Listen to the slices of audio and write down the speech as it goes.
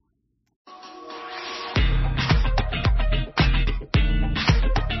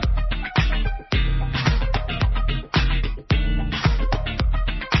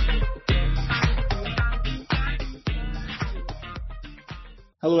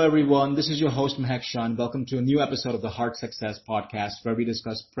Hello everyone, this is your host Mehak Shah and welcome to a new episode of the Heart Success Podcast where we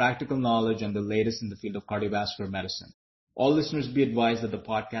discuss practical knowledge and the latest in the field of cardiovascular medicine. All listeners be advised that the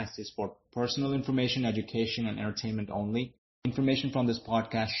podcast is for personal information, education, and entertainment only. Information from this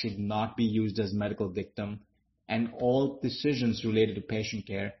podcast should not be used as medical dictum, and all decisions related to patient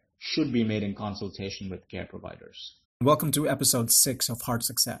care should be made in consultation with care providers. Welcome to episode 6 of Heart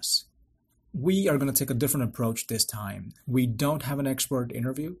Success. We are going to take a different approach this time. We don't have an expert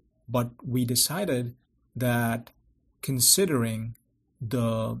interview, but we decided that considering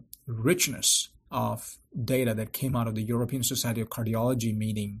the richness of data that came out of the European Society of Cardiology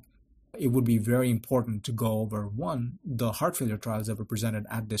meeting, it would be very important to go over, one, the heart failure trials that were presented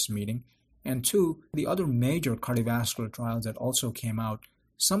at this meeting, and two, the other major cardiovascular trials that also came out,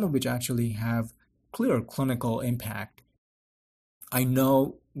 some of which actually have clear clinical impact. I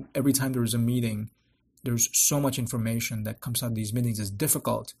know every time there is a meeting, there's so much information that comes out of these meetings. It's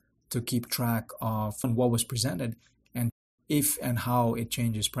difficult to keep track of what was presented and if and how it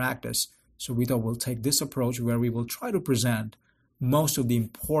changes practice. So we thought we'll take this approach where we will try to present most of the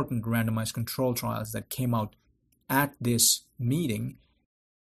important randomized control trials that came out at this meeting,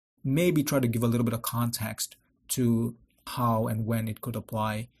 maybe try to give a little bit of context to how and when it could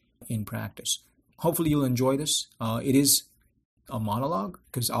apply in practice. Hopefully you'll enjoy this. It is a monologue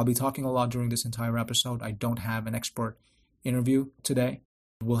because I'll be talking a lot during this entire episode. I don't have an expert interview today.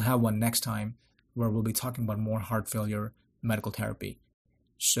 We'll have one next time where we'll be talking about more heart failure medical therapy.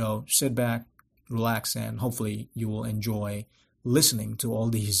 So sit back, relax, and hopefully you will enjoy listening to all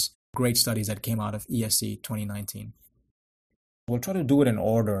these great studies that came out of ESC 2019. We'll try to do it in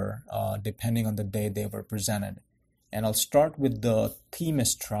order depending on the day they were presented. And I'll start with the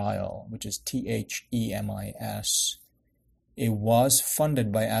THEMIS trial, which is THEMIS. It was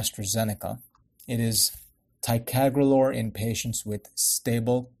funded by AstraZeneca. It is ticagrelor in patients with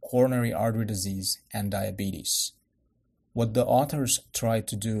stable coronary artery disease and diabetes. What the authors tried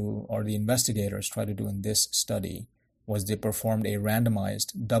to do, or the investigators tried to do in this study, was they performed a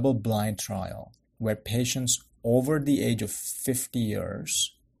randomized double-blind trial where patients over the age of 50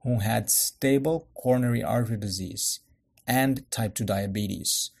 years who had stable coronary artery disease and type 2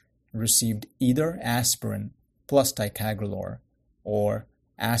 diabetes received either aspirin plus ticagrelor or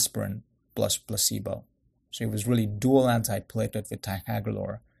aspirin plus placebo. So it was really dual antiplatelet with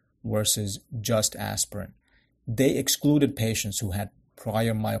ticagrelor versus just aspirin. They excluded patients who had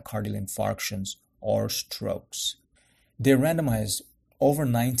prior myocardial infarctions or strokes. They randomized over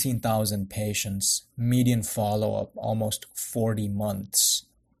 19,000 patients, median follow-up almost 40 months.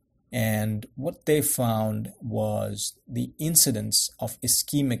 And what they found was the incidence of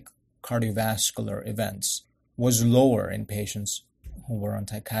ischemic cardiovascular events was lower in patients who were on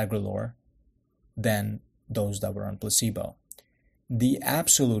ticagrelor than those that were on placebo. The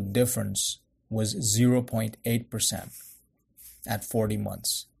absolute difference was 0.8% at 40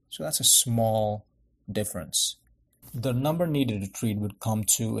 months. So that's a small difference. The number needed to treat would come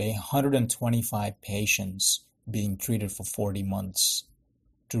to 125 patients being treated for 40 months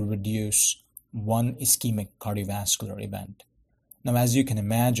to reduce one ischemic cardiovascular event. Now, as you can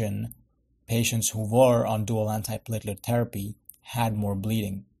imagine, patients who were on dual antiplatelet therapy had more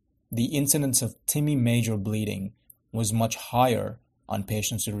bleeding. The incidence of TIMI major bleeding was much higher on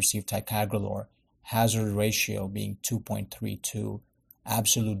patients who received ticagrelor, hazard ratio being 2.32,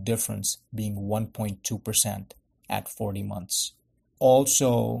 absolute difference being 1.2% at 40 months.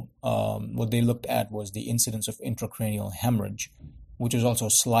 Also, what they looked at was the incidence of intracranial hemorrhage, which is also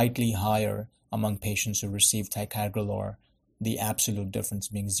slightly higher among patients who received ticagrelor, the absolute difference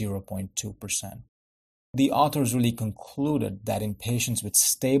being 0.2%. The authors really concluded that in patients with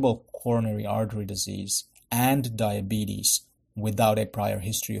stable coronary artery disease and diabetes without a prior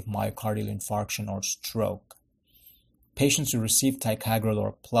history of myocardial infarction or stroke, patients who received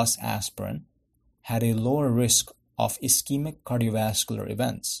ticagrelor plus aspirin had a lower risk of ischemic cardiovascular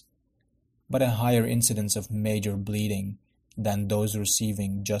events, but a higher incidence of major bleeding than those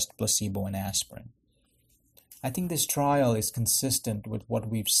receiving just placebo and aspirin. I think this trial is consistent with what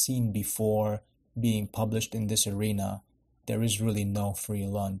we've seen before being published in this arena. There is really no free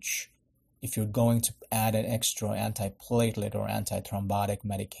lunch. If you're going to add an extra antiplatelet or antithrombotic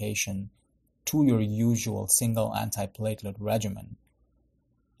medication to your usual single antiplatelet regimen,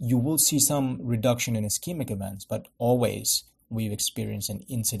 you will see some reduction in ischemic events, but always we've experienced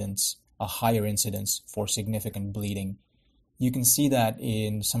a higher incidence for significant bleeding. You can see that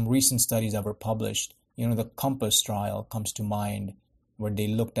in some recent studies that were published. The COMPASS trial comes to mind, where they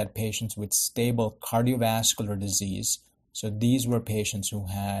looked at patients with stable cardiovascular disease. So these were patients who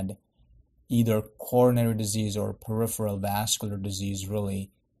had either coronary disease or peripheral vascular disease really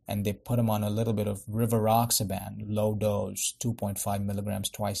and they put them on a little bit of rivaroxaban, low dose, 2.5 milligrams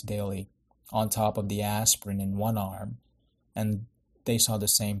twice daily, on top of the aspirin in one arm, and they saw the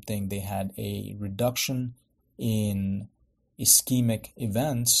same thing. They had a reduction in ischemic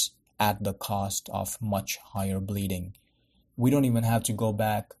events at the cost of much higher bleeding. We don't even have to go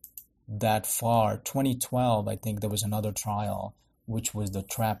back that far. 2012, I think there was another trial, which was the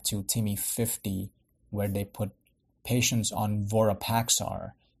TRAP2 TIMI 50, where they put patients on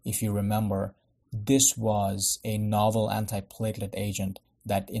Vorapaxar. If you remember, this was a novel antiplatelet agent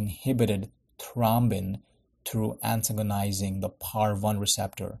that inhibited thrombin through antagonizing the PAR1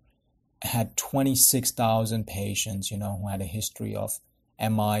 receptor. It had 26,000 patients, who had a history of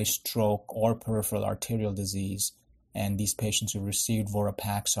MI, stroke, or peripheral arterial disease, and these patients who received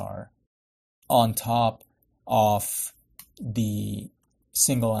Vorapaxar on top of the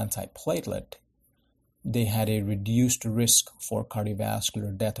single antiplatelet, they had a reduced risk for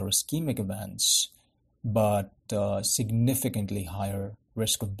cardiovascular death or ischemic events, but significantly higher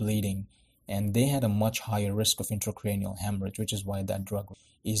risk of bleeding, and they had a much higher risk of intracranial hemorrhage, which is why that drug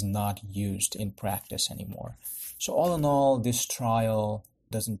is not used in practice anymore. So all in all, this trial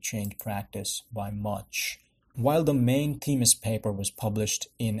doesn't change practice by much. While the main themis paper was published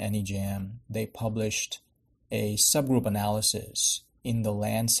in NEJM, they published a subgroup analysis in the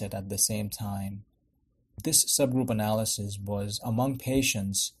Lancet at the same time. This subgroup analysis was among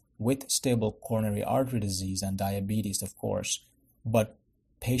patients with stable coronary artery disease and diabetes, of course, but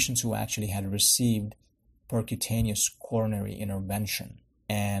patients who actually had received percutaneous coronary intervention,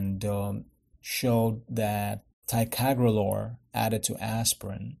 and showed that ticagrelor added to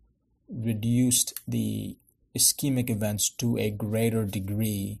aspirin reduced the ischemic events to a greater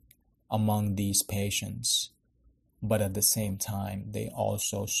degree among these patients. But at the same time, they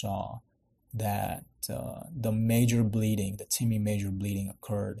also saw that the major bleeding, the TIMI major bleeding,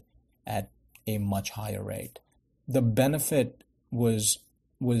 occurred at a much higher rate. The benefit was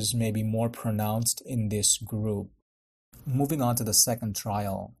maybe more pronounced in this group. Moving on to the second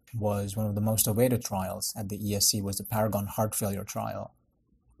trial was one of the most awaited trials at the ESC, was the Paragon heart failure trial.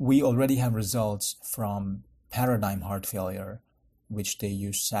 We already have results from Paradigm heart failure, which they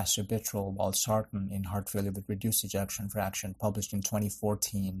used sacubitril valsartan in heart failure with reduced ejection fraction, published in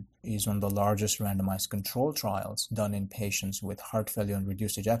 2014. It is one of the largest randomized control trials done in patients with heart failure and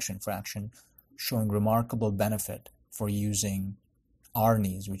reduced ejection fraction, showing remarkable benefit for using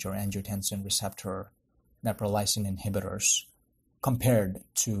ARNIs, which are angiotensin receptor neprilysin inhibitors, compared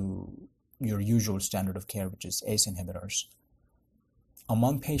to your usual standard of care, which is ACE inhibitors.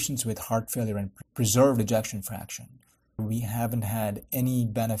 Among patients with heart failure and preserved ejection fraction, we haven't had any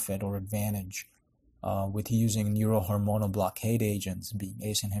benefit or advantage with using neurohormonal blockade agents, being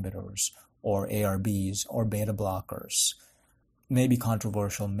ACE inhibitors or ARBs or beta blockers. Maybe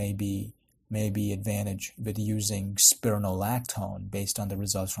controversial, maybe advantage with using spironolactone based on the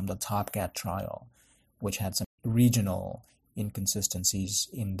results from the TopCat trial, which had some regional inconsistencies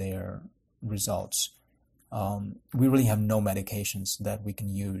in their results. We really have no medications that we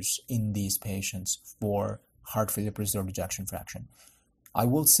can use in these patients for heart failure preserved ejection fraction. I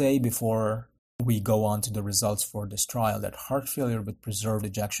will say before we go on to the results for this trial that heart failure with preserved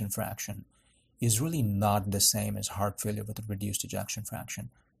ejection fraction is really not the same as heart failure with a reduced ejection fraction.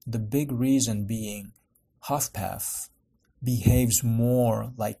 The big reason being HFpEF behaves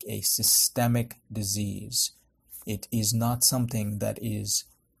more like a systemic disease. It is not something that is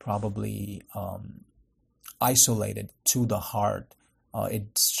probably isolated to the heart. It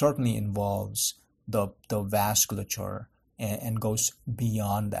certainly involves the vasculature and goes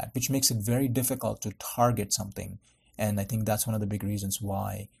beyond that, which makes it very difficult to target something. And I think that's one of the big reasons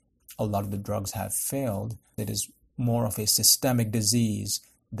why a lot of the drugs have failed. It is more of a systemic disease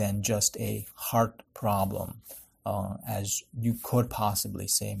than just a heart problem, as you could possibly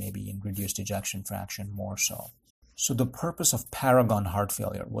say maybe in reduced ejection fraction more so. So the purpose of Paragon heart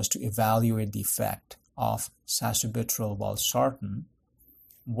failure was to evaluate the effect of sacubitril valsartan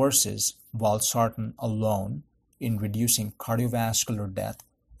versus valsartan alone in reducing cardiovascular death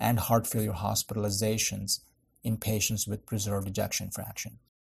and heart failure hospitalizations in patients with preserved ejection fraction.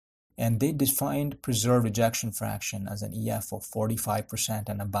 And they defined preserved ejection fraction as an EF of 45%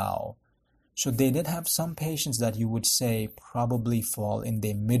 and above. So they did have some patients that you would say probably fall in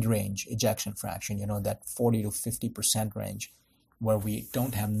the mid-range ejection fraction, that 40 to 50% range, where we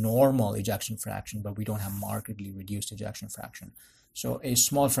don't have normal ejection fraction, but we don't have markedly reduced ejection fraction. So a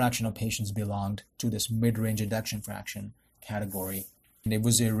small fraction of patients belonged to this mid-range ejection fraction category. And it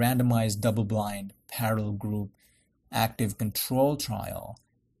was a randomized double-blind parallel group active control trial.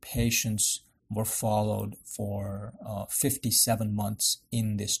 Patients were followed for 57 months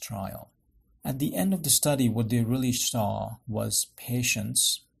in this trial. At the end of the study, what they really saw was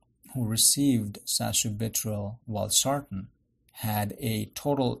patients who received sacubitril valsartan had a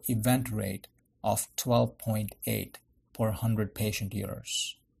total event rate of 12.8 per 100 patient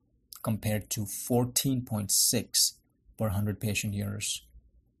years compared to 14.6 per 100 patient years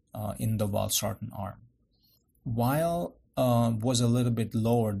in the valsartan arm. While was a little bit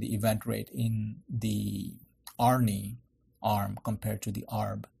lower, the event rate in the ARNI arm compared to the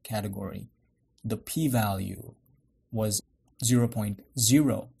ARB category, the p-value was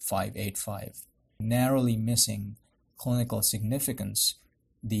 0.0585, narrowly missing clinical significance.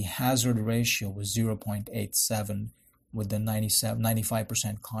 The hazard ratio was 0.87 with the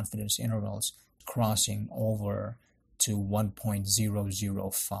 95% confidence intervals crossing over to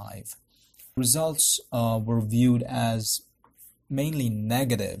 1.005. Results were viewed as mainly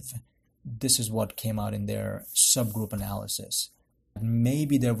negative. This is what came out in their subgroup analysis.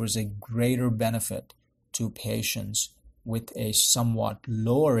 Maybe there was a greater benefit to patients with a somewhat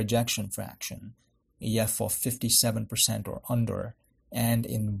lower ejection fraction, EF of 57% or under, and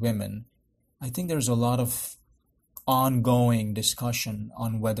in women. I think there's a lot of ongoing discussion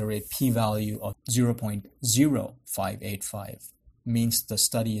on whether a p-value of 0.0585 means the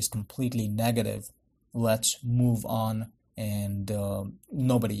study is completely negative. Let's move on, and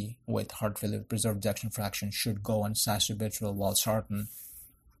nobody with heart failure with preserved ejection fraction should go on sacubitril valsartan.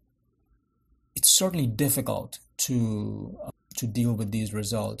 It's certainly difficult to deal with these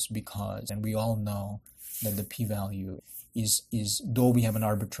results because, and we all know that the p-value is though we have an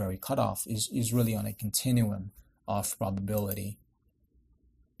arbitrary cutoff, is really on a continuum of probability.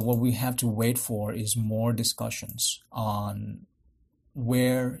 What we have to wait for is more discussions on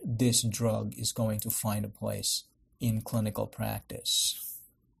where this drug is going to find a place in clinical practice,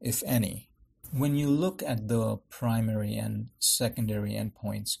 if any. When you look at the primary and secondary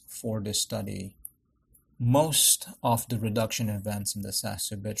endpoints for this study, most of the reduction events in the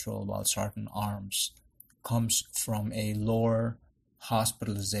sacubitril valsartan arms comes from a lower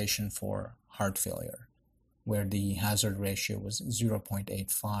hospitalization for heart failure, where the hazard ratio was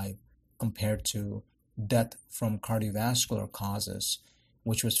 0.85 compared to death from cardiovascular causes,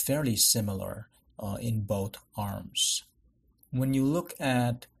 which was fairly similar in both arms. When you look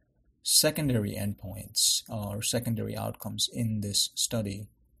at secondary endpoints or secondary outcomes in this study,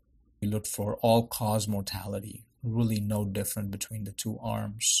 we looked for all-cause mortality, really no different between the two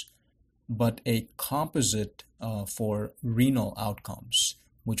arms, but a composite for renal outcomes,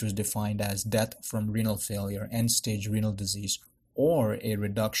 which was defined as death from renal failure, end-stage renal disease, or a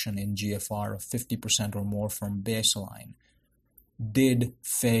reduction in GFR of 50% or more from baseline, did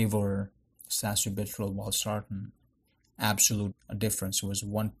favor sacubitril valsartan. Absolute difference was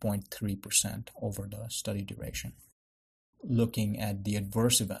 1.3% over the study duration. Looking at the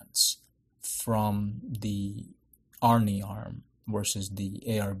adverse events from the ARNI arm versus the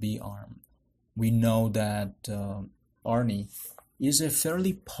ARB arm, we know that ARNI is a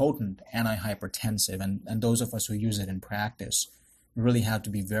fairly potent antihypertensive, and those of us who use it in practice really have to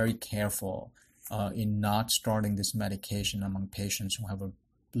be very careful in not starting this medication among patients who have a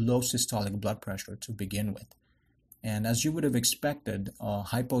low systolic blood pressure to begin with. And as you would have expected,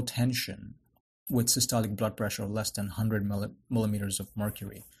 hypotension with systolic blood pressure of less than 100 millimeters of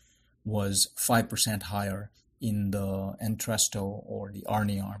mercury was 5% higher in the Entresto or the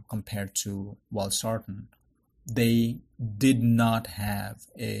ARNI arm compared to valsartan. They did not have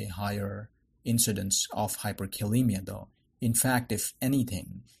a higher incidence of hyperkalemia, though. In fact, if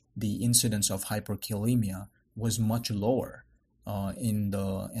anything, the incidence of hyperkalemia was much lower in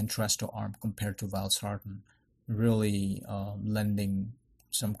the Entresto arm compared to valsartan, really lending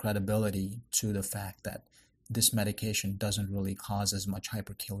some credibility to the fact that this medication doesn't really cause as much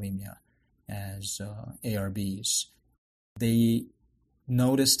hyperkalemia as ARBs. They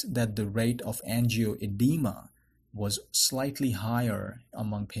noticed that the rate of angioedema was slightly higher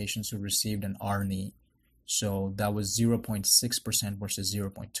among patients who received an ARNI. So that was 0.6% versus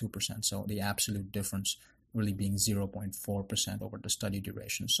 0.2%. So the absolute difference really being 0.4% over the study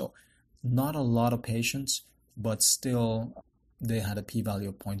duration. So not a lot of patients, but still they had a p-value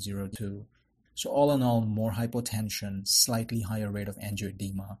of 0.02. So all in all, more hypotension, slightly higher rate of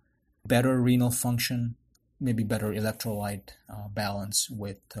angioedema, better renal function, maybe better electrolyte balance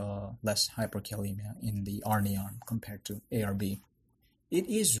with less hyperkalemia in the ARNI arm compared to ARB. It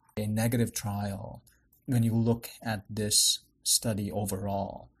is a negative trial when you look at this study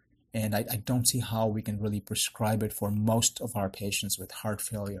overall, and I don't see how we can really prescribe it for most of our patients with heart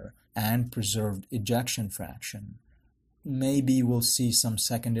failure and preserved ejection fraction. maybe we'll see some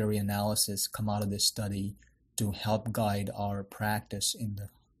secondary analysis come out of this study to help guide our practice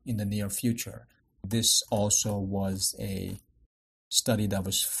in the near future. This also was a study that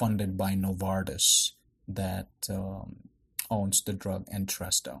was funded by Novartis that owns the drug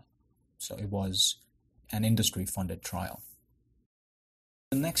Entresto. So it was an industry-funded trial.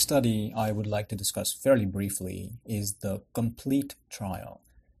 The next study I would like to discuss fairly briefly is the COMPLETE trial.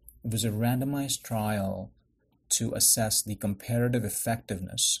 It was a randomized trial to assess the comparative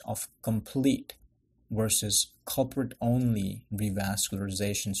effectiveness of complete versus culprit-only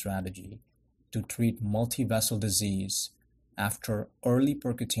revascularization strategy to treat multivessel disease after early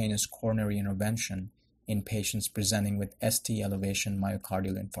percutaneous coronary intervention in patients presenting with ST elevation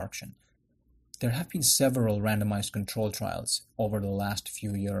myocardial infarction. There have been several randomized control trials over the last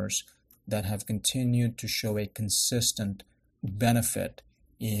few years that have continued to show a consistent benefit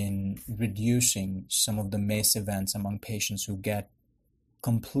in reducing some of the MACE events among patients who get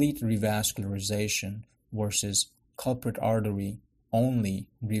complete revascularization versus culprit artery only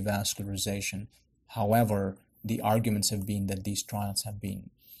revascularization. However, the arguments have been that these trials have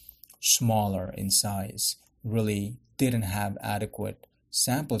been smaller in size, really didn't have adequate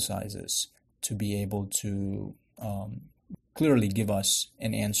sample sizes to be able to clearly give us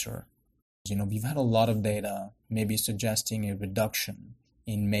an answer. We've had a lot of data maybe suggesting a reduction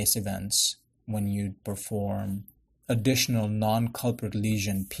in MACE events when you perform additional non-culprit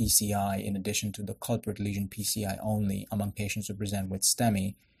lesion PCI in addition to the culprit lesion PCI only among patients who present with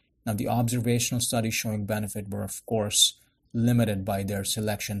STEMI. Now, the observational studies showing benefit were, of course, limited by their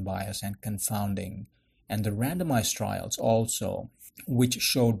selection bias and confounding. And the randomized trials also, which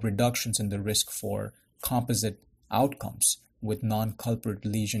showed reductions in the risk for composite outcomes with non-culprit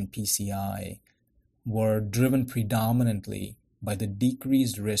lesion PCI, were driven predominantly by the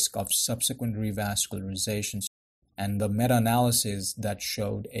decreased risk of subsequent revascularizations, and the meta-analysis that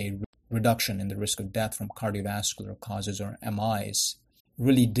showed a reduction in the risk of death from cardiovascular causes or MIs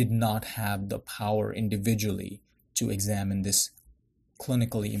really did not have the power individually to examine this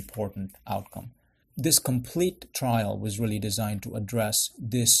clinically important outcome. This COMPLETE trial was really designed to address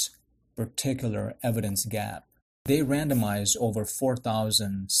this particular evidence gap. They randomized over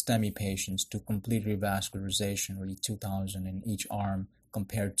 4,000 STEMI patients to complete revascularization, really 2,000 in each arm,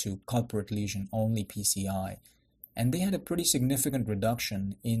 compared to culprit lesion only PCI. And they had a pretty significant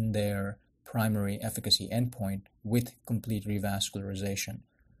reduction in their primary efficacy endpoint with complete revascularization.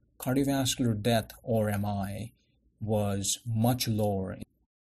 Cardiovascular death or MI was much lower.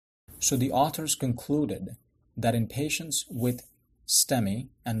 So the authors concluded that in patients with STEMI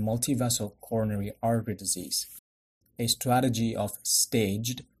and multivessel coronary artery disease, a strategy of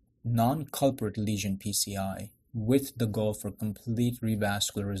staged non-culprit lesion PCI with the goal for complete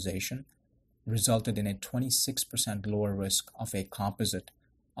revascularization resulted in a 26% lower risk of a composite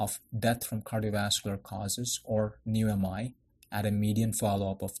of death from cardiovascular causes or new MI at a median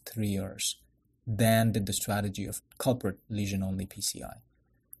follow-up of 3 years than did the strategy of culprit lesion-only PCI.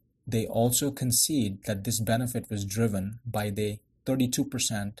 They also concede that this benefit was driven by the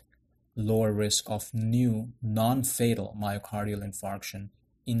 32% lower risk of new non-fatal myocardial infarction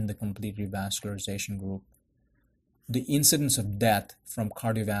in the complete revascularization group. The incidence of death from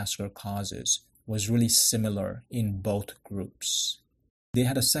cardiovascular causes was really similar in both groups. They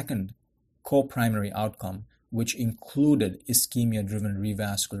had a second co-primary outcome, which included ischemia-driven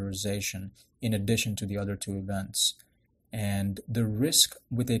revascularization in addition to the other two events. And the risk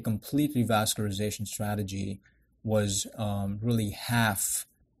with a complete revascularization strategy was really half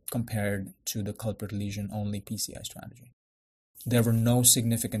compared to the culprit lesion-only PCI strategy. There were no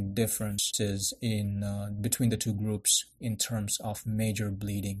significant differences between the two groups in terms of major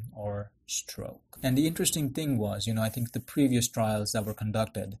bleeding or stroke. And the interesting thing was, I think the previous trials that were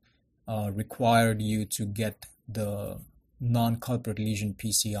conducted required you to get the non-culprit lesion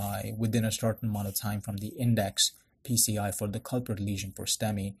PCI within a certain amount of time from the index PCI for the culprit lesion for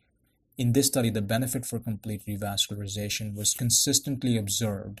STEMI. In this study, the benefit for complete revascularization was consistently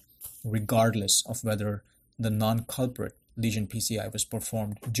observed regardless of whether the non-culprit lesion PCI was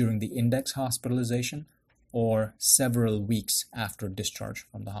performed during the index hospitalization or several weeks after discharge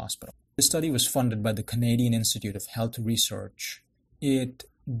from the hospital. This study was funded by the Canadian Institute of Health Research. It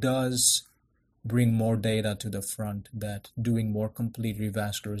does bring more data to the front that doing more complete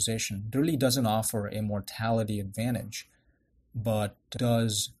revascularization really doesn't offer a mortality advantage, but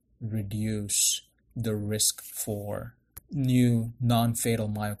does reduce the risk for new non-fatal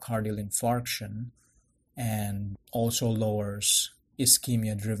myocardial infarction and also lowers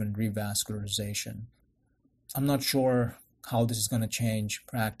ischemia-driven revascularization. I'm not sure how this is going to change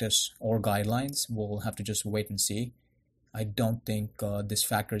practice or guidelines. We'll have to just wait and see. I don't think this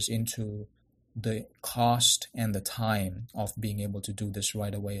factors into the cost and the time of being able to do this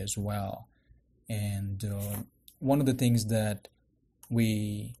right away as well. And one of the things that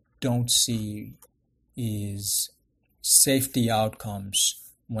we don't see is safety outcomes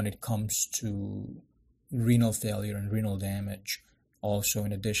when it comes to renal failure and renal damage. Also,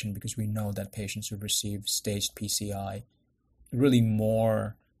 in addition, because we know that patients who receive staged PCI, really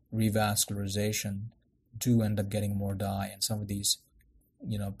more revascularization, do end up getting more dye. And some of these,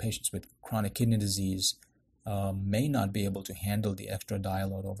 patients with chronic kidney disease may not be able to handle the extra dye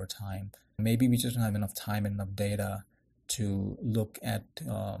load over time. Maybe we just don't have enough time and enough data to look at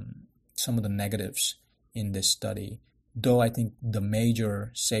some of the negatives in this study, though I think the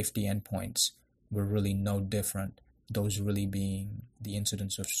major safety endpoints were really no different, those really being the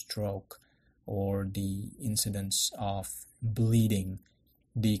incidence of stroke or the incidence of bleeding.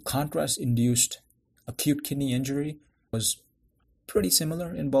 The contrast-induced acute kidney injury was pretty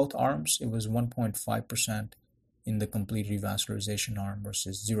similar in both arms. It was 1.5% in the complete revascularization arm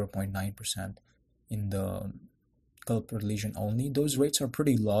versus 0.9% in the culprit lesion only. Those rates are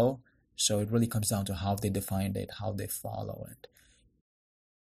pretty low, so it really comes down to how they defined it, how they follow it.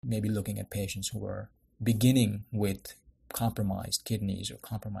 Maybe looking at patients who are beginning with compromised kidneys or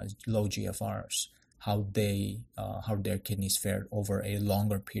compromised low GFRs, how their kidneys fared over a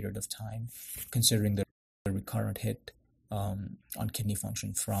longer period of time, considering the recurrent hit on kidney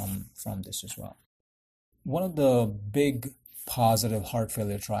function from this as well. One of the big positive heart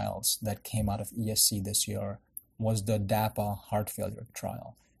failure trials that came out of ESC this year was the DAPA heart failure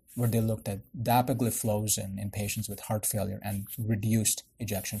trial, where they looked at dapagliflozin in patients with heart failure and reduced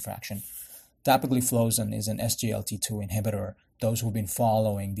ejection fraction. Dapagliflozin is an SGLT2 inhibitor. Those who've been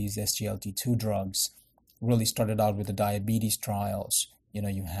following these SGLT2 drugs really started out with the diabetes trials.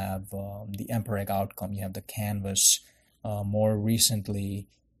 You have the EMPEREG outcome, you have the CANVAS. More recently,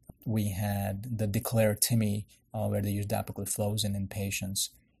 we had the DECLARE-TIMI, where they used dapagliflozin in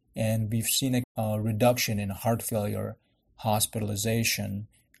patients. And we've seen a reduction in heart failure hospitalization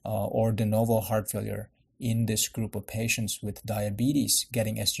or de novo heart failure in this group of patients with diabetes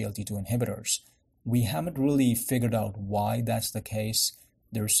getting SGLT2 inhibitors. We haven't really figured out why that's the case.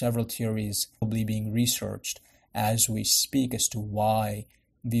 There are several theories probably being researched as we speak as to why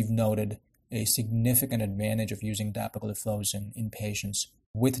we've noted a significant advantage of using dapagliflozin in patients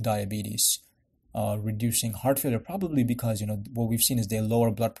with diabetes, reducing heart failure, probably because, what we've seen is they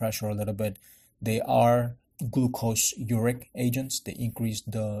lower blood pressure a little bit. They are glucose uric agents. They increase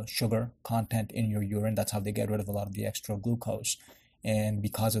the sugar content in your urine. That's how they get rid of a lot of the extra glucose. And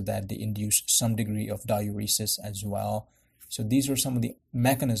because of that, they induce some degree of diuresis as well. So these are some of the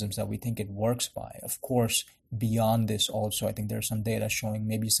mechanisms that we think it works by. Of course, beyond this also, I think there's some data showing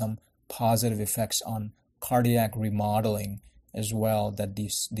maybe some positive effects on cardiac remodeling as well that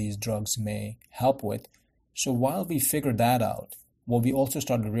these drugs may help with. So while we figured that out, what we also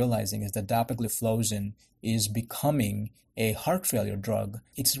started realizing is that dapagliflozin is becoming a heart failure drug.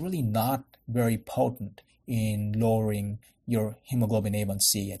 It's really not very potent in lowering your hemoglobin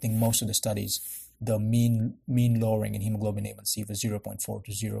A1C. I think most of the studies, the mean lowering in hemoglobin A1C was 0.4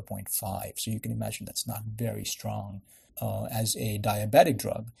 to 0.5. So you can imagine that's not very strong as a diabetic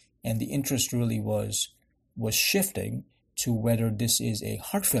drug. And the interest really was shifting to whether this is a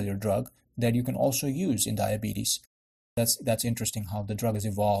heart failure drug that you can also use in diabetes. That's interesting how the drug has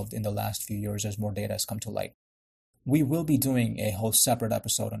evolved in the last few years as more data has come to light. We will be doing a whole separate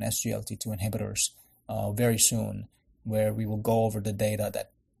episode on SGLT2 inhibitors very soon, where we will go over the data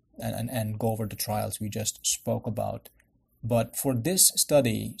that and go over the trials we just spoke about. But for this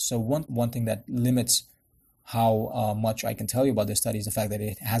study, so one thing that limits how much I can tell you about this study is the fact that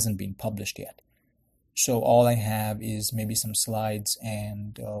it hasn't been published yet. So all I have is maybe some slides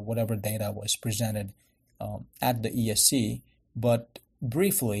and whatever data was presented at the ESC. But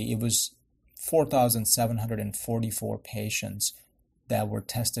briefly, it was 4,744 patients that were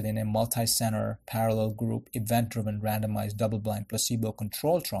tested in a multi-center, parallel group, event-driven, randomized, double-blind,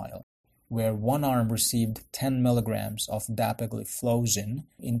 placebo-controlled trial, where one arm received 10 milligrams of dapagliflozin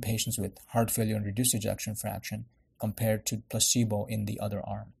in patients with heart failure and reduced ejection fraction compared to placebo in the other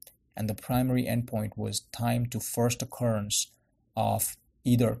arm. And the primary endpoint was time to first occurrence of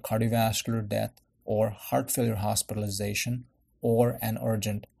either cardiovascular death or heart failure hospitalization or an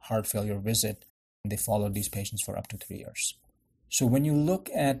urgent heart failure visit. They followed these patients for up to 3 years. So when you look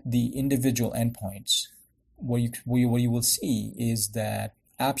at the individual endpoints, what you will see is that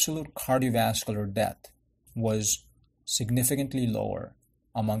absolute cardiovascular death was significantly lower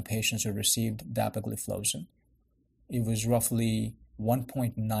among patients who received dapagliflozin. It was roughly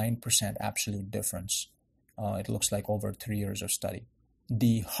 1.9% absolute difference It looks like over 3 years of study.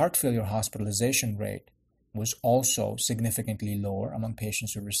 The heart failure hospitalization rate was also significantly lower among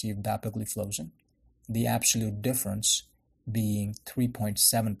patients who received dapagliflozin, the absolute difference being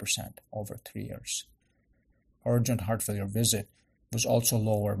 3.7% over 3 years. Urgent heart failure visit was also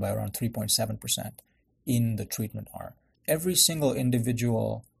lower by around 3.7% in the treatment arm. Every single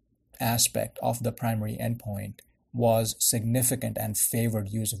individual aspect of the primary endpoint was significant and favored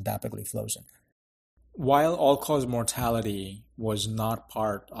use of dapagliflozin. While all-cause mortality was not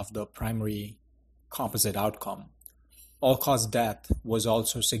part of the primary composite outcome, all-cause death was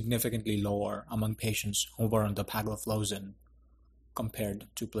also significantly lower among patients who were on dapagliflozin compared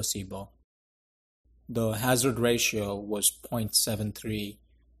to placebo. The hazard ratio was 0.73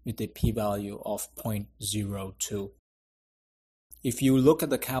 with a p-value of 0.02. If you look at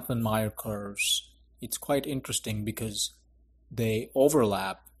the Kaplan-Meier curves, it's quite interesting because they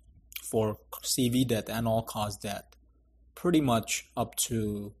overlap for CV death and all-cause death pretty much up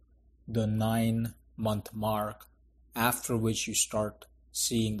to the 9-month mark, after which you start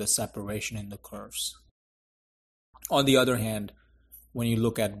seeing the separation in the curves. On the other hand, when you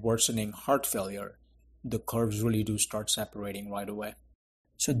look at worsening heart failure, the curves really do start separating right away.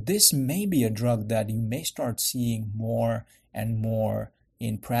 So this may be a drug that you may start seeing more and more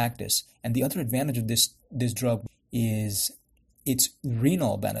in practice. And the other advantage of this drug is its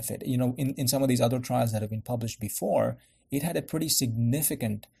renal benefit. In some of these other trials that have been published before, it had a pretty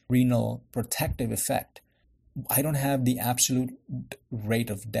significant renal protective effect. I don't have the absolute rate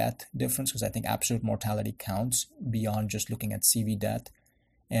of death difference because I think absolute mortality counts beyond just looking at CV death.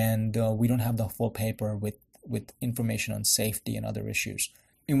 And we don't have the full paper with information on safety and other issues.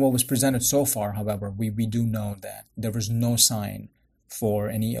 In what was presented so far, however, we do know that there was no sign for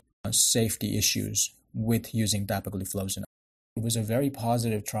any safety issues with using dapagliflozin. It was a very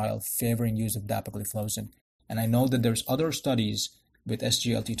positive trial favoring use of dapagliflozin. And I know that there's other studies with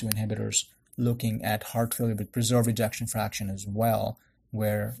SGLT2 inhibitors looking at heart failure with preserved ejection fraction as well,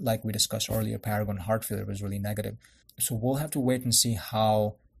 where, like we discussed earlier, Paragon heart failure was really negative. So we'll have to wait and see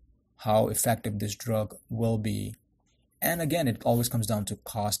how effective this drug will be. And again, it always comes down to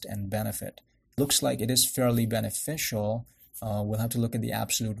cost and benefit. Looks like it is fairly beneficial. We'll have to look at the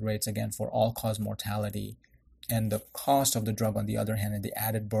absolute rates again for all-cause mortality and the cost of the drug on the other hand, and the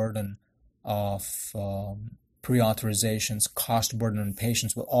added burden of pre-authorizations, cost burden on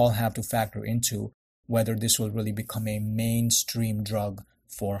patients will all have to factor into whether this will really become a mainstream drug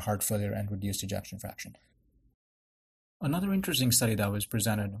for heart failure and reduced ejection fraction. Another interesting study that was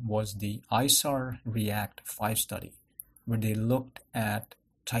presented was the ISAR React 5 study, where they looked at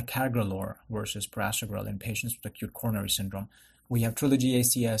ticagrelor versus prasugrel in patients with acute coronary syndrome. We have Trilogy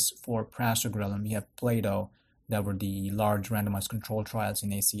ACS for prasugrel, and we have Plato that were the large randomized control trials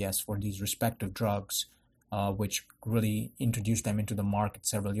in ACS for these respective drugs, which really introduced them into the market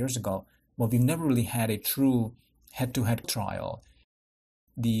several years ago. But we've never really had a true head-to-head trial.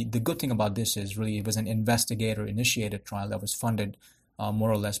 The good thing about this is really it was an investigator-initiated trial that was funded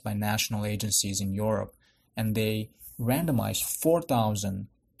more or less by national agencies in Europe, and they randomized 4,000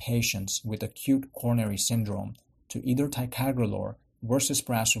 patients with acute coronary syndrome to either ticagrelor versus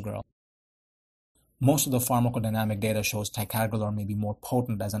prasugrel. Most of the pharmacodynamic data shows ticagrelor may be more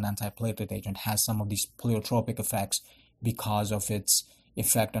potent as an antiplatelet agent, has some of these pleiotropic effects because of its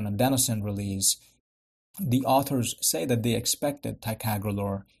effect on adenosine release. The authors say that they expected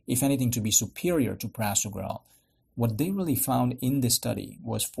ticagrelor, if anything, to be superior to prasugrel. What they really found in this study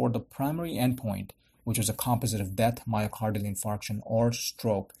was for the primary endpoint, which was a composite of death, myocardial infarction, or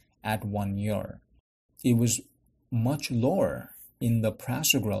stroke at 1 year. It was much lower in the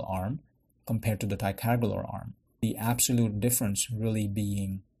prasugrel arm compared to the ticagrelor arm. The absolute difference really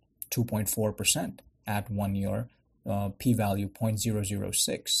being 2.4% at 1 year, p-value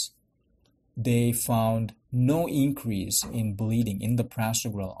 0.006. They found no increase in bleeding in the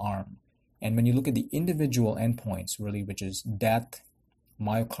prasugrel arm. And when you look at the individual endpoints, really, which is death,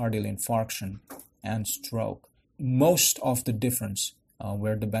 myocardial infarction, and stroke, most of the difference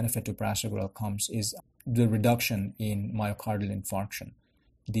where the benefit to prasugrel comes is the reduction in myocardial infarction.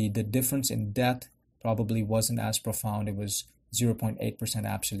 The difference in death probably wasn't as profound. It was 0.8%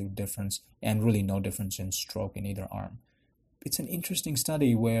 absolute difference and really no difference in stroke in either arm. It's an interesting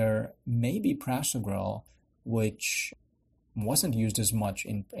study where maybe prasugrel, which wasn't used as much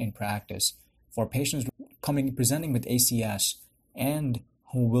in practice, for patients presenting with ACS and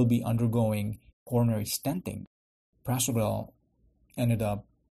who will be undergoing coronary stenting, prasugrel ended up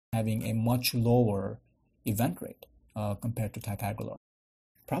having a much lower event rate compared to ticagrelor.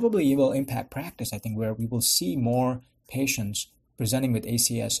 Probably it will impact practice, I think, where we will see more patients presenting with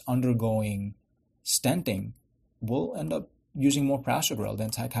ACS undergoing stenting, we'll end up using more prasugrel than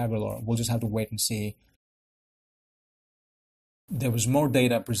ticagrelor. We'll just have to wait and see. There was more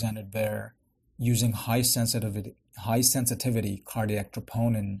data presented there using high sensitivity cardiac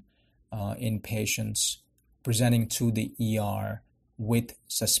troponin in patients presenting to the ER with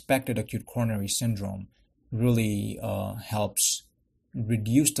suspected acute coronary syndrome. Really helps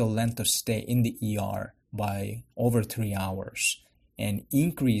reduce the length of stay in the ER by over 3 hours and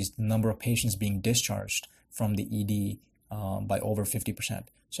increase the number of patients being discharged from the ED by over 50%.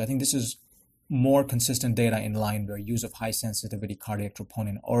 So I think this is more consistent data in line where use of high sensitivity cardiac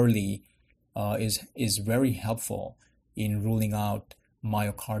troponin early is very helpful in ruling out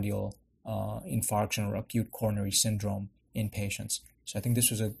myocardial infarction or acute coronary syndrome in patients. So I think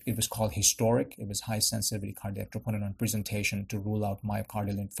it was called historic. It was high sensitivity cardiac troponin on presentation to rule out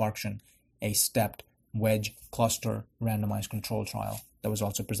myocardial infarction, a stepped wedge cluster randomized control trial that was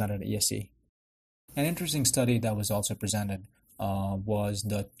also presented at ESC. An interesting study that was also presented was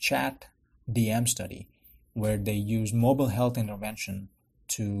the CHAT DM study, where they used mobile health intervention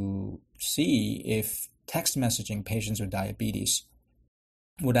to see if text messaging patients with diabetes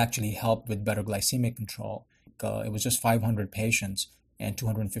would actually help with better glycemic control. It was just 500 patients, and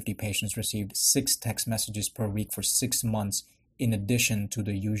 250 patients received 6 text messages per week for 6 months in addition to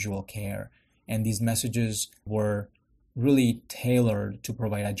the usual care. And these messages were really tailored to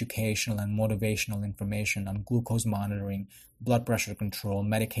provide educational and motivational information on glucose monitoring, blood pressure control,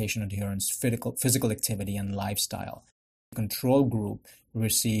 medication adherence, physical activity, and lifestyle. The control group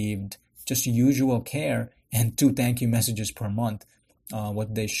received just usual care and 2 thank you messages per month.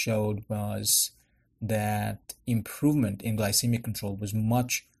 What they showed was that improvement in glycemic control was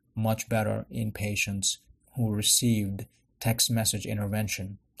much, much better in patients who received text message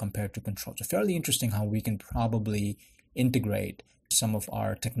intervention compared to control. So fairly interesting how we can probably integrate some of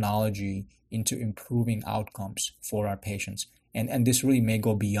our technology into improving outcomes for our patients. And this really may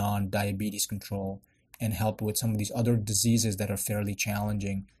go beyond diabetes control and help with some of these other diseases that are fairly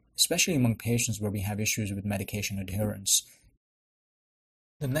challenging, especially among patients where we have issues with medication adherence.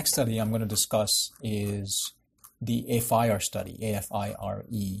 The next study I'm going to discuss is the AFIRE study, AFIRE,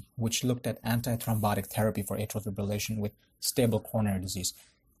 which looked at antithrombotic therapy for atrial fibrillation with stable coronary disease.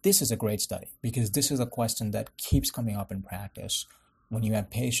 This is a great study because this is a question that keeps coming up in practice. When you have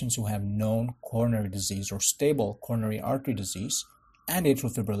patients who have known coronary disease or stable coronary artery disease and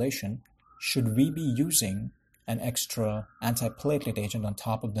atrial fibrillation, should we be using an extra antiplatelet agent on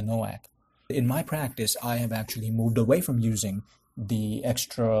top of the NOAC? In my practice, I have actually moved away from using the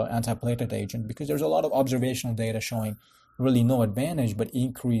extra antiplatelet agent because there's a lot of observational data showing really no advantage but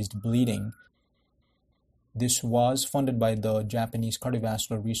increased bleeding. This was funded by the Japanese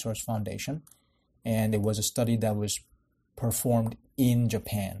Cardiovascular Research Foundation, and it was a study that was performed in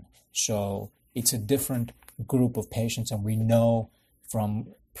Japan. So it's a different group of patients, and we know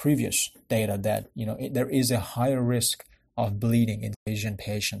from previous data that there is a higher risk of bleeding in Asian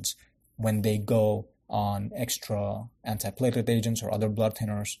patients when they go on extra antiplatelet agents or other blood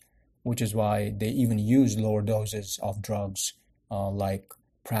thinners, which is why they even use lower doses of drugs like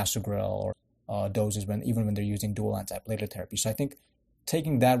prasugrel or doses even when they're using dual antiplatelet therapy. So I think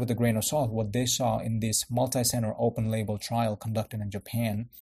taking that with a grain of salt, what they saw in this multi-center open-label trial conducted in Japan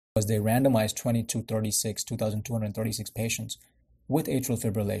was they randomized 2,236 patients with atrial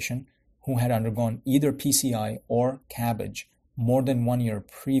fibrillation who had undergone either PCI or CABG more than 1 year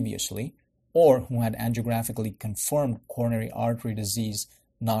previously, or who had angiographically confirmed coronary artery disease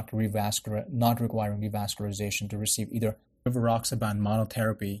not requiring revascularization to receive either rivaroxaban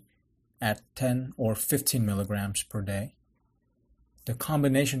monotherapy at 10 or 15 milligrams per day. The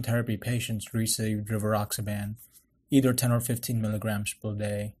combination therapy patients received rivaroxaban either 10 or 15 milligrams per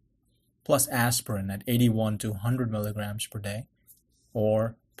day, plus aspirin at 81 to 100 milligrams per day,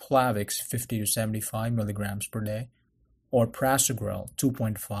 or Plavix 50 to 75 milligrams per day, or prasugrel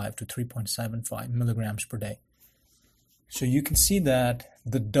 2.5 to 3.75 milligrams per day. So you can see that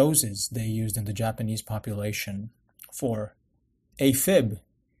the doses they used in the Japanese population for AFib,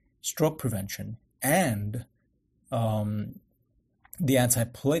 stroke prevention, and the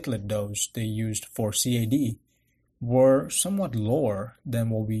antiplatelet dose they used for CAD were somewhat lower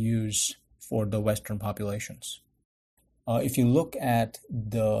than what we use for the Western populations. If you look at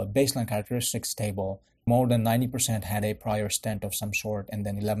the baseline characteristics table, more than 90% had a prior stent of some sort, and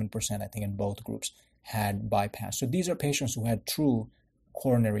then 11%, I think in both groups, had bypass. So these are patients who had true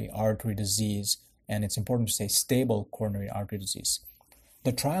coronary artery disease, and it's important to say stable coronary artery disease.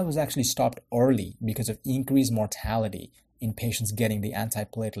 The trial was actually stopped early because of increased mortality in patients getting the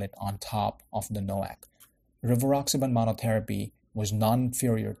antiplatelet on top of the NOAC. Rivaroxaban monotherapy was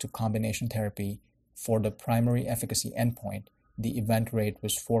non-inferior to combination therapy for the primary efficacy endpoint, the event rate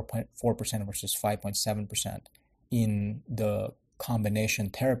was 4.4% versus 5.7% in the combination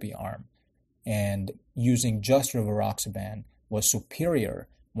therapy arm. And using just rivaroxaban was superior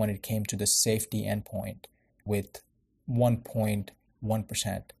when it came to the safety endpoint, with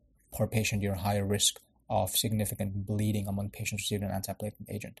 1.1% per patient year higher risk of significant bleeding among patients receiving an antiplatelet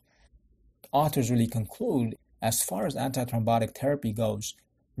agent. Authors really conclude, as far as antithrombotic therapy goes,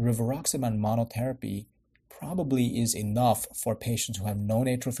 rivaroxaban monotherapy probably is enough for patients who have known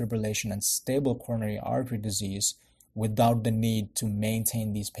atrial fibrillation and stable coronary artery disease without the need to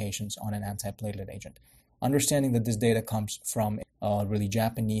maintain these patients on an antiplatelet agent. Understanding that this data comes from a really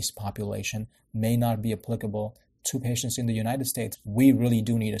Japanese population may not be applicable to patients in the United States. We really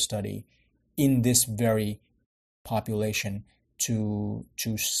do need a study in this very population to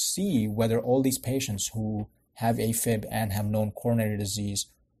see whether all these patients who have AFib and have known coronary disease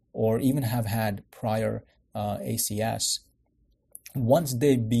or even have had prior ACS, once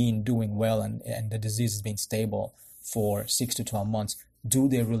they've been doing well and the disease has been stable for 6 to 12 months, do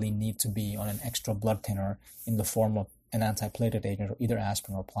they really need to be on an extra blood thinner in the form of an antiplatelet agent or either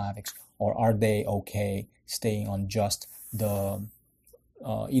aspirin or Plavix, or are they okay staying on just the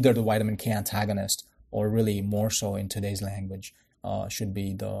either the vitamin K antagonist or really more so in today's language should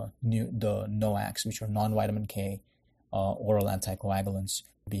be the NOACs, which are non-vitamin K oral anticoagulants,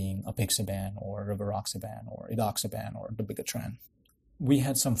 being apixaban or rivaroxaban or edoxaban or dabigatran. We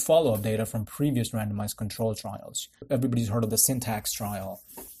had some follow-up data from previous randomized control trials. Everybody's heard of the Syntax trial,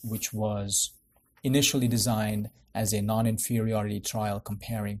 which was initially designed as a non-inferiority trial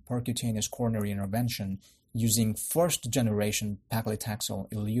comparing percutaneous coronary intervention using first-generation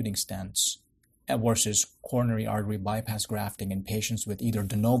paclitaxel-eluting stents versus coronary artery bypass grafting in patients with either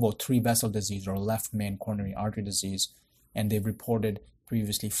de novo 3-vessel disease or left main coronary artery disease. And they reported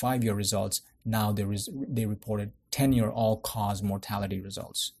previously 5-year results. Now they reported 10-year all-cause mortality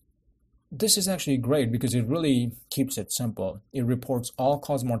results. This is actually great because it really keeps it simple. It reports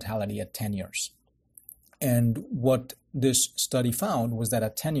all-cause mortality at 10 years. And what this study found was that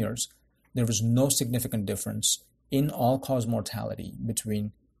at 10 years, there was no significant difference in all-cause mortality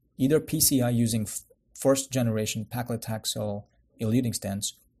between either PCI using first-generation paclitaxel-eluting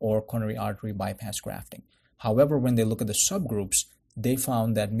stents or coronary artery bypass grafting. However, when they look at the subgroups, they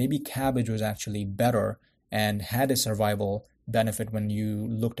found that maybe CABG was actually better and had a survival benefit when you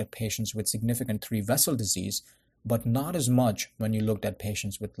looked at patients with significant 3-vessel disease, but not as much when you looked at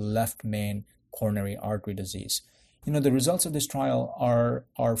patients with left main coronary artery disease. The results of this trial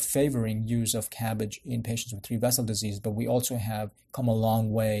are favoring use of CABG in patients with 3-vessel disease, but we also have come a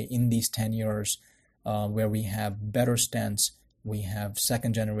long way in these 10 years where we have better stents, we have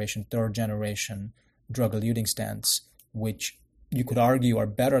second-generation, third-generation drug-eluting stents, which you could argue are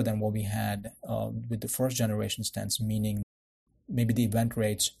better than what we had with the first-generation stents, meaning maybe the event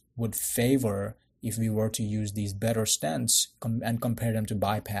rates would favor if we were to use these better stents and compare them to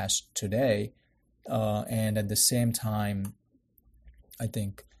bypass today. And at the same time, I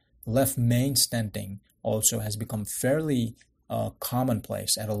think left main stenting also has become fairly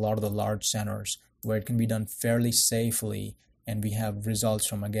commonplace at a lot of the large centers where it can be done fairly safely. And we have results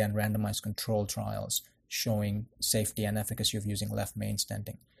from, again, randomized control trials showing safety and efficacy of using left main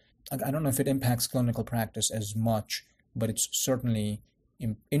stenting. I don't know if it impacts clinical practice as much, but it's certainly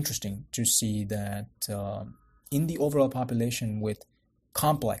interesting to see that in the overall population with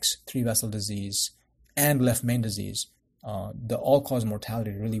complex 3-vessel disease and left main disease, the all-cause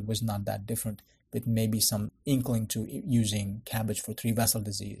mortality really was not that different, with maybe some inkling to using CABG for 3-vessel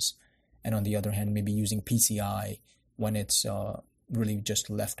disease, and on the other hand, maybe using PCI when it's really just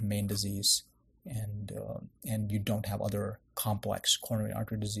left main disease and you don't have other complex coronary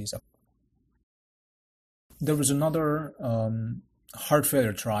artery disease. There was another heart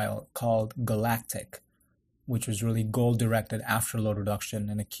failure trial called Galactic, which was really goal-directed afterload reduction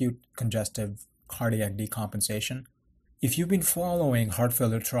and acute congestive cardiac decompensation. If you've been following heart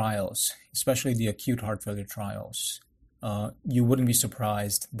failure trials, especially the acute heart failure trials, you wouldn't be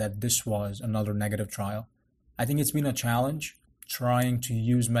surprised that this was another negative trial. I think it's been a challenge trying to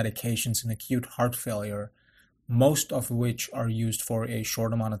use medications in acute heart failure, most of which are used for a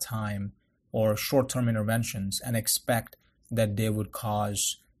short amount of time or short-term interventions, and expect that they would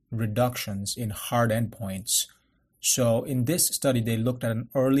cause reductions in hard endpoints. So in this study, they looked at an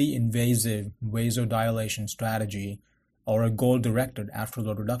early invasive vasodilation strategy or a goal-directed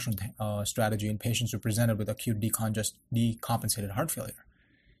afterload reduction strategy in patients who presented with acute decompensated heart failure,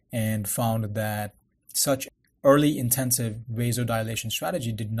 and found that such early intensive vasodilation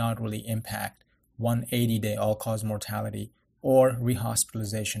strategy did not really impact 180-day all-cause mortality or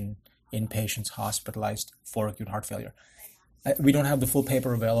rehospitalization in patients hospitalized for acute heart failure. We don't have the full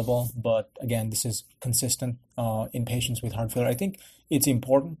paper available, but again, this is consistent in patients with heart failure. I think it's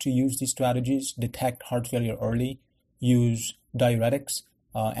important to use these strategies, detect heart failure early, use diuretics,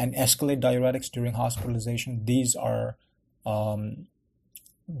 and escalate diuretics during hospitalization. These are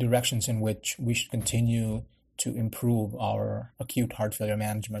directions in which we should continue to improve our acute heart failure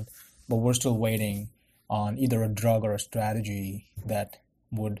management, but we're still waiting on either a drug or a strategy that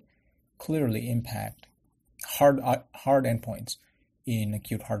would clearly impact hard endpoints in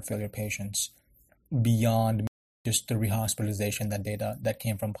acute heart failure patients beyond just the rehospitalization data that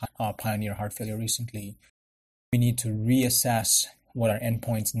came from Pioneer Heart Failure recently. We need to reassess what our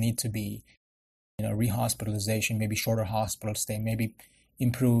endpoints need to be. Rehospitalization, maybe shorter hospital stay, maybe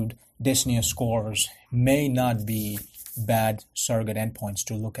improved dyspnea scores may not be bad surrogate endpoints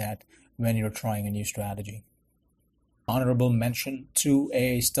to look at when you're trying a new strategy. Honorable mention to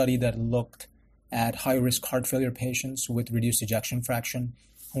a study that looked at high-risk heart failure patients with reduced ejection fraction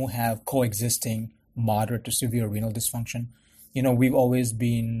who have coexisting moderate to severe renal dysfunction. We've always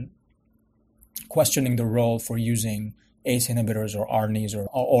been questioning the role for using ACE inhibitors or ARNIs or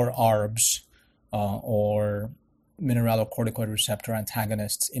ARBs or mineralocorticoid receptor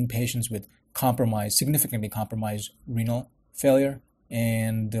antagonists in patients with significantly compromised renal failure.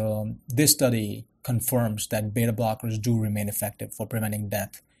 And this study confirms that beta blockers do remain effective for preventing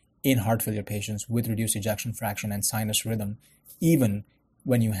death in heart failure patients with reduced ejection fraction and sinus rhythm, even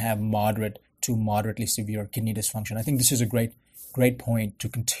when you have moderate to moderately severe kidney dysfunction. I think this is a great point to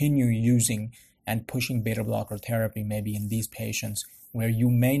continue using and pushing beta blocker therapy maybe in these patients where you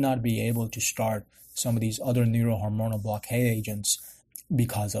may not be able to start some of these other neurohormonal blockade agents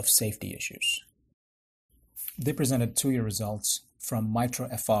because of safety issues. They presented 2-year results from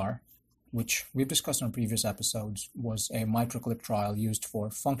MITRA-FR, which we've discussed on previous episodes, was a MitraClip trial used for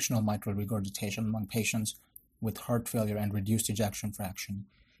functional mitral regurgitation among patients with heart failure and reduced ejection fraction.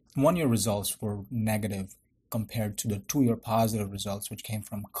 1-year results were negative compared to the 2-year positive results, which came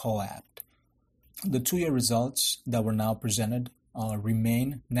from COAPT. The 2-year results that were now presented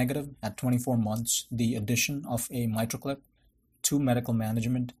remain negative at 24 months. The addition of a MitraClip to medical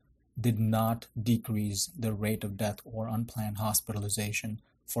management did not decrease the rate of death or unplanned hospitalization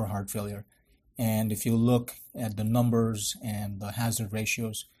for heart failure. And if you look at the numbers and the hazard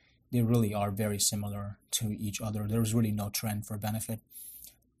ratios, they really are very similar to each other. There's really no trend for benefit.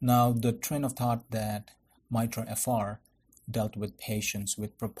 Now, the train of thought that MITRA-FR dealt with patients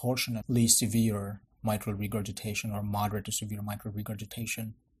with proportionately severe mitral regurgitation or moderate to severe mitral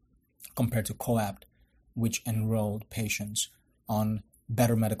regurgitation compared to COAPT, which enrolled patients on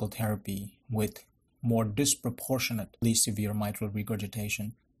better medical therapy with more disproportionately severe mitral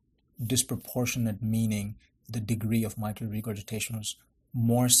regurgitation. Disproportionate meaning the degree of mitral regurgitation was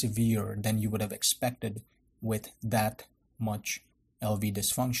more severe than you would have expected with that much LV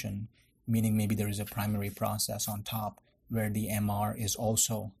dysfunction, meaning maybe there is a primary process on top where the MR is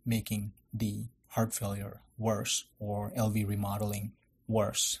also making the heart failure worse or LV remodeling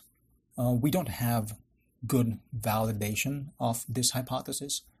worse. We don't have good validation of this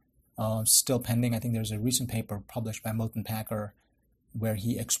hypothesis. Still pending. I think there's a recent paper published by Milton Packer where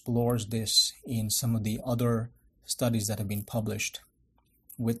he explores this in some of the other studies that have been published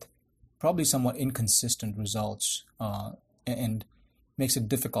with probably somewhat inconsistent results and makes it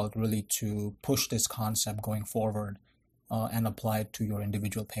difficult really to push this concept going forward and apply it to your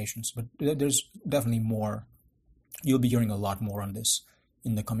individual patients. But there's definitely more. You'll be hearing a lot more on this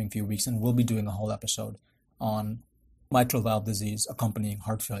in the coming few weeks, and we'll be doing a whole episode on mitral valve disease accompanying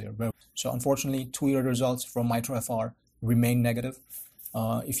heart failure. So unfortunately, 2-year results from MITRA-FR remain negative.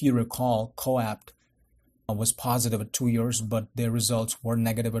 If you recall, COAPT was positive at 2 years, but their results were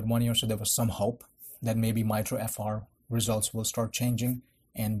negative at 1 year, so there was some hope that maybe MITRA-FR results will start changing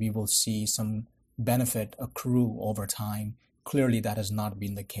and we will see some benefit accrue over time. Clearly, that has not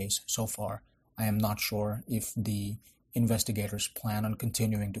been the case so far. I am not sure if the investigators plan on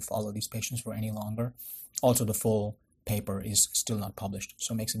continuing to follow these patients for any longer. Also, the full paper is still not published,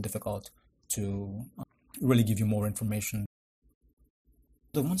 so it makes it difficult to really give you more information.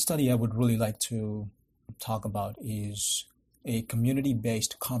 The one study I would really like to talk about is a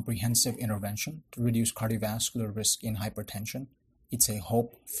community-based comprehensive intervention to reduce cardiovascular risk in hypertension. It's a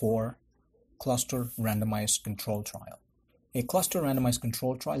HOPE-4 cluster randomized control trial. A cluster randomized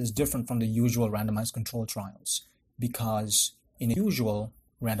control trial is different from the usual randomized control trials because in a usual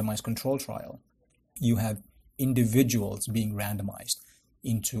randomized control trial, you have individuals being randomized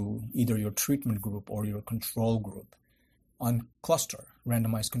into either your treatment group or your control group. On cluster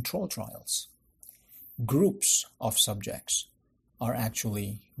randomized control trials, groups of subjects are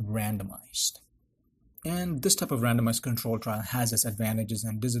actually randomized. And this type of randomized control trial has its advantages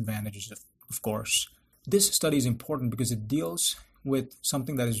and disadvantages, of course. This study is important because it deals with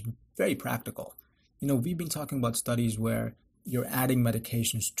something that is very practical. We've been talking about studies where you're adding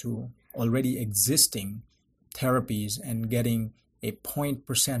medications to already existing therapies and getting a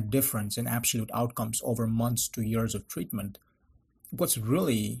 0.% difference in absolute outcomes over months to years of treatment. What's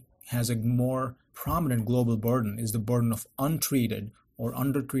really has a more prominent global burden is the burden of untreated or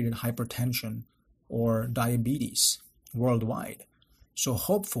undertreated hypertension or diabetes worldwide. So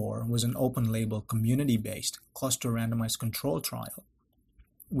HOPE4 was an open-label, community-based, cluster randomized control trial,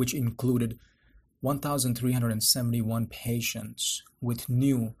 which included 1,371 patients with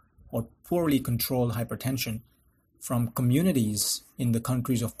new or poorly controlled hypertension from communities in the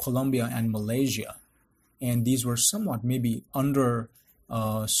countries of Colombia and Malaysia. And these were somewhat maybe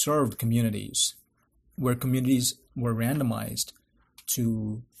underserved communities, where communities were randomized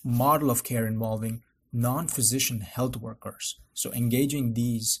to model of care involving non-physician health workers. So engaging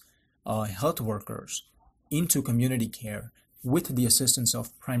these health workers into community care with the assistance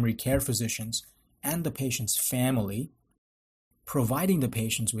of primary care physicians and the patient's family, providing the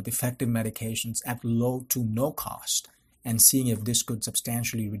patients with effective medications at low to no cost, and seeing if this could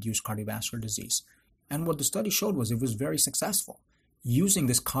substantially reduce cardiovascular disease. And what the study showed was it was very successful. Using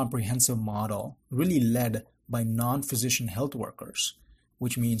this comprehensive model, really led by non-physician health workers,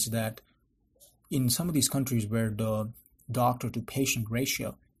 which means that in some of these countries where the doctor-to-patient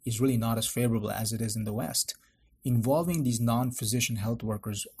ratio is really not as favorable as it is in the West, involving these non-physician health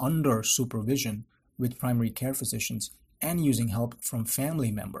workers under supervision with primary care physicians and using help from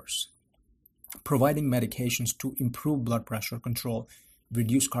family members, providing medications to improve blood pressure control,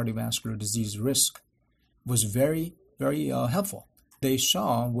 reduce cardiovascular disease risk, was very, very helpful. They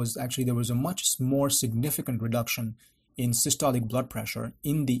saw was actually there was a much more significant reduction in systolic blood pressure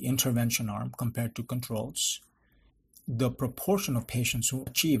in the intervention arm compared to controls. The proportion of patients who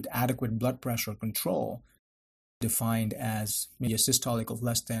achieved adequate blood pressure control, defined as maybe a systolic of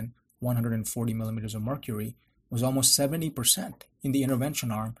less than 140 millimeters of mercury, was almost 70% in the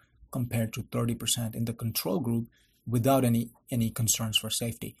intervention arm compared to 30% in the control group without any concerns for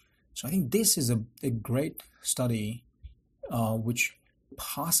safety. So I think this is a great study which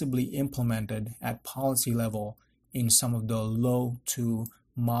possibly implemented at policy level in some of the low to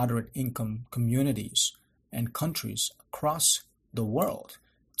moderate income communities and countries across the world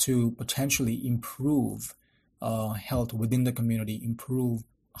to potentially improve health within the community, improve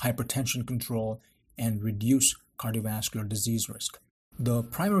hypertension control, and reduce cardiovascular disease risk. The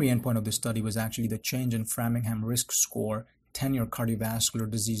primary endpoint of this study was actually the change in Framingham Risk Score 10-year cardiovascular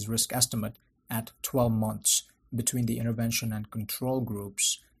disease risk estimate at 12 months between the intervention and control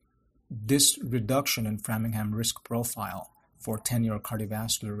groups. This reduction in Framingham risk profile for 10-year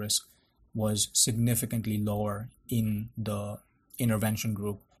cardiovascular risk was significantly lower in the intervention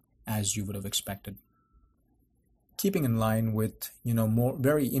group, as you would have expected. Keeping in line with, more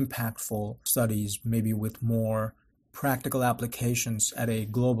very impactful studies, maybe with more practical applications at a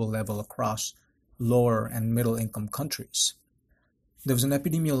global level across lower and middle income countries. There was an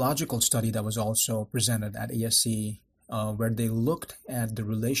epidemiological study that was also presented at ESC where they looked at the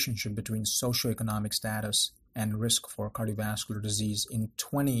relationship between socioeconomic status and risk for cardiovascular disease in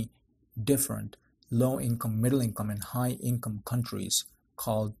 20 different low-income, middle-income, and high-income countries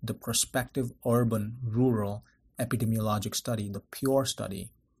called the Prospective Urban Rural Epidemiologic Study, the PURE study.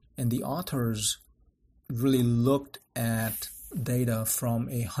 And the authors really looked at data from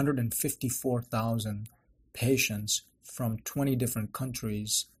 154,000 patients from 20 different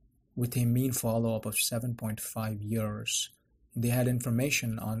countries with a mean follow-up of 7.5 years. They had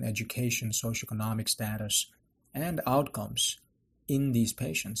information on education, socioeconomic status, and outcomes in these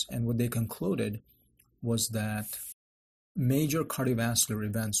patients. And what they concluded was that major cardiovascular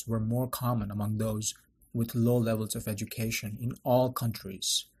events were more common among those with low levels of education in all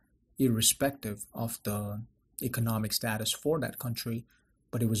countries, irrespective of the economic status for that country,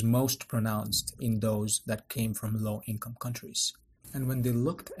 but it was most pronounced in those that came from low-income countries. And when they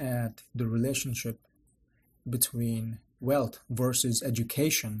looked at the relationship between wealth versus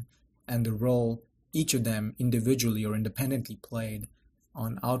education and the role each of them individually or independently played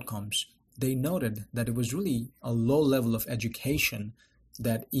on outcomes, they noted that it was really a low level of education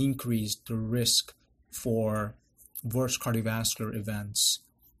that increased the risk for worse cardiovascular events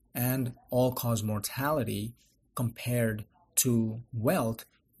and all-cause mortality compared to wealth,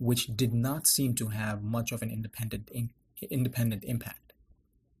 which did not seem to have much of an independent impact.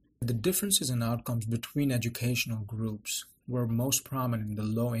 The differences in outcomes between educational groups were most prominent in the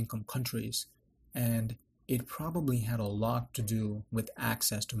low-income countries, and it probably had a lot to do with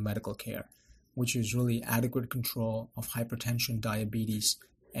access to medical care, which is really adequate control of hypertension, diabetes,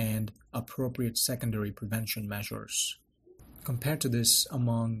 and appropriate secondary prevention measures. Compared to this,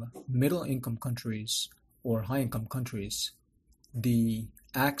 among middle-income countries or high-income countries, the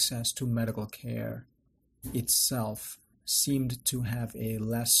access to medical care itself seemed to have a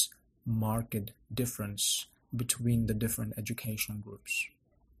less marked difference between the different educational groups.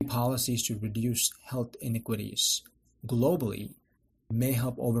 Policies to reduce health inequities globally may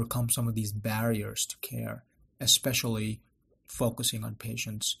help overcome some of these barriers to care, especially focusing on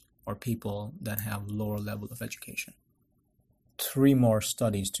patients or people that have lower level of education. 3 more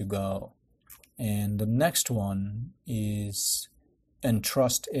studies to go. And the next one is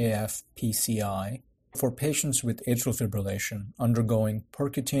ENTRUST-AF PCI for patients with atrial fibrillation undergoing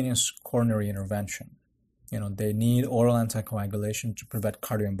percutaneous coronary intervention. They need oral anticoagulation to prevent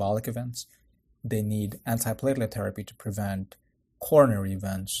cardioembolic events. They need antiplatelet therapy to prevent coronary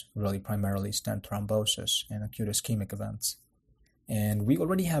events, really primarily stent thrombosis and acute ischemic events. And we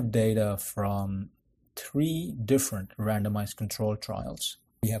already have data from 3 different randomized control trials.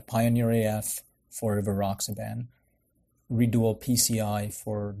 We have Pioneer AF for rivaroxaban, Redual PCI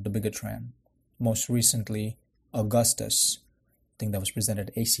for dabigatran, most recently Augustus, I think that was presented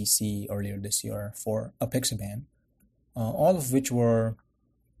at ACC earlier this year, for apixaban, all of which were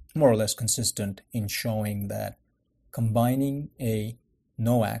more or less consistent in showing that combining a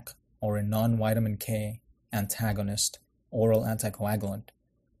NOAC or a non-vitamin K antagonist oral anticoagulant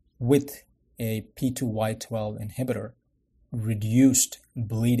with a P2Y12 inhibitor reduced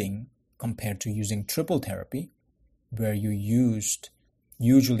bleeding compared to using triple therapy, where you used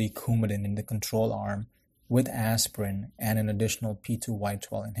usually Coumadin in the control arm with aspirin and an additional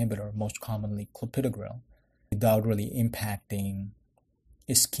P2Y12 inhibitor, most commonly clopidogrel, without really impacting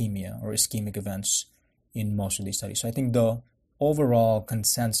ischemia or ischemic events in most of these studies. So I think the overall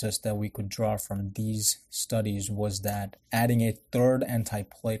consensus that we could draw from these studies was that adding a third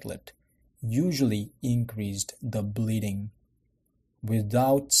antiplatelet usually increased the bleeding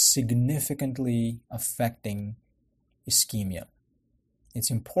without significantly affecting ischemia. It's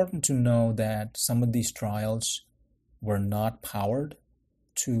important to know that some of these trials were not powered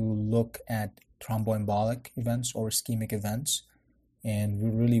to look at thromboembolic events or ischemic events, and we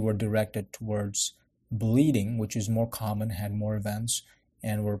really were directed towards bleeding, which is more common, had more events,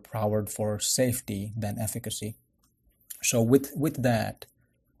 and were powered for safety than efficacy. So with that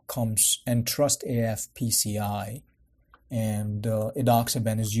comes ENTRUST-AF PCI, and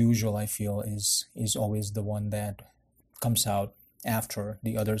edoxaban, as usual, I feel, is always the one that comes out after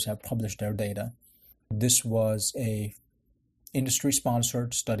the others have published their data. This was a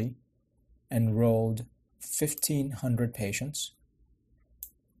industry-sponsored study, enrolled 1,500 patients.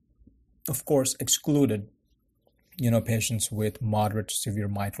 Of course, excluded, patients with moderate to severe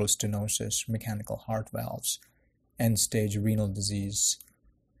mitral stenosis, mechanical heart valves, end-stage renal disease,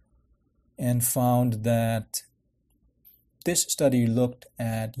 and found that this study looked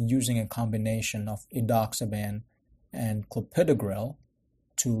at using a combination of edoxaban and clopidogrel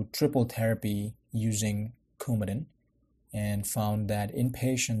to triple therapy using Coumadin, and found that in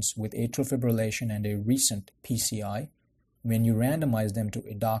patients with atrial fibrillation and a recent PCI, when you randomize them to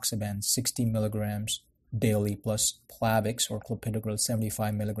edoxaban 60 milligrams daily plus Plavix or clopidogrel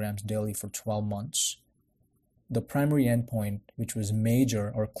 75 milligrams daily for 12 months, the primary endpoint, which was major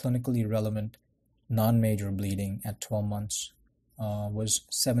or clinically relevant non-major bleeding at 12 months, was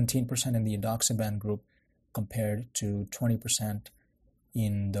 17% in the edoxaban group compared to 20%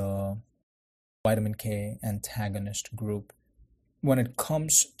 in the vitamin K antagonist group. When it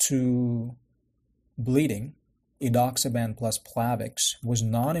comes to bleeding, edoxaban plus Plavix was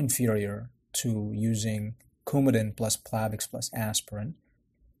non-inferior to using Coumadin plus Plavix plus aspirin.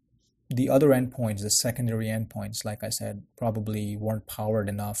 The other endpoints, the secondary endpoints, like I said, probably weren't powered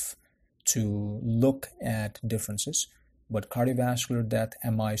enough to look at differences, but cardiovascular death,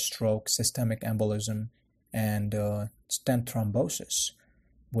 MI, stroke, systemic embolism, and stent thrombosis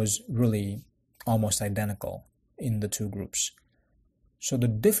was really almost identical in the 2 groups. So the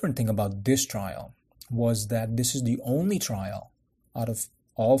different thing about this trial was that this is the only trial out of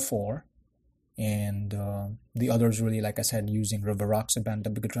all 4, and the others really, like I said, using rivaroxaban,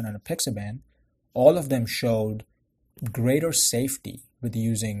 dabigatran, and apixaban, all of them showed greater safety with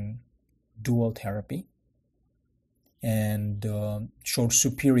using dual therapy and showed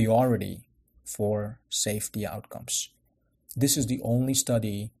superiority for safety outcomes. This is the only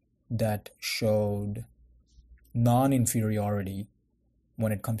study that showed non-inferiority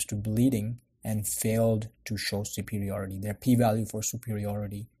when it comes to bleeding and failed to show superiority. Their p-value for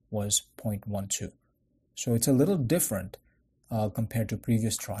superiority was 0.12. So it's a little different compared to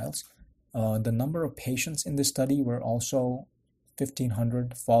previous trials. The number of patients in this study were also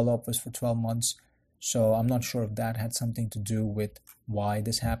 1,500. Follow-up was for 12 months. So I'm not sure if that had something to do with why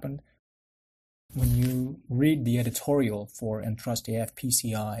this happened. When you read the editorial for Entrust AF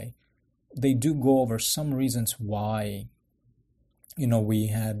PCI, they do go over some reasons why, we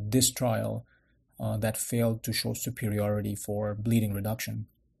had this trial that failed to show superiority for bleeding reduction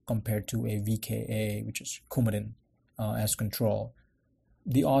compared to a VKA, which is Coumadin, as control.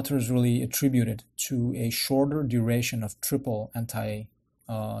 The authors really attribute it to a shorter duration of triple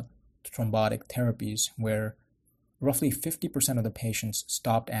anti-thrombotic therapies, where roughly 50% of the patients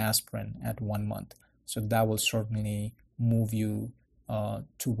stopped aspirin at 1 month. So that will certainly move you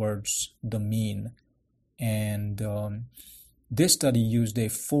towards the mean. And this study used a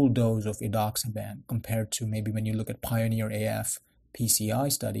full dose of edoxaban compared to maybe when you look at Pioneer AF PCI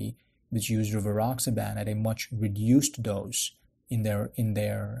study, which used rivaroxaban at a much reduced dose in their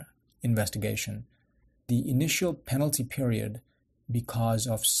investigation. The initial penalty period because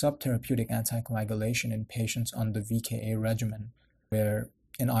of subtherapeutic anticoagulation in patients on the VKA regimen, where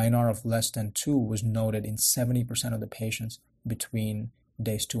an INR of less than 2 was noted in 70% of the patients between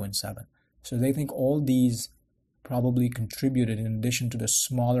days 2 and 7. So they think all these probably contributed, in addition to the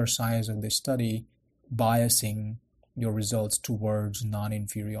smaller size of this study, biasing your results towards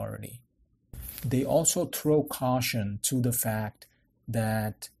non-inferiority. They also throw caution to the fact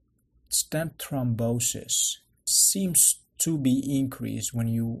that stent thrombosis seems to be increased when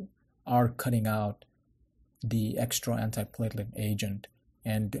you are cutting out the extra antiplatelet agent.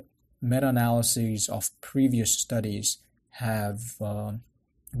 And meta-analyses of previous studies have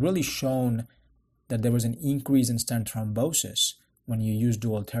really shown that there was an increase in stent thrombosis when you use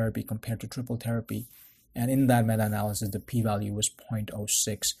dual therapy compared to triple therapy. And in that meta-analysis, the p-value was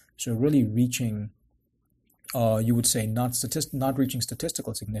 0.06. So really reaching, you would say, not reaching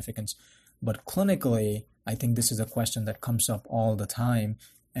statistical significance, but clinically, I think this is a question that comes up all the time.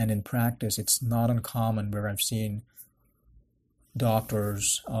 And in practice, it's not uncommon where I've seen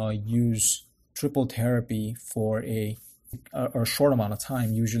doctors use triple therapy for a short amount of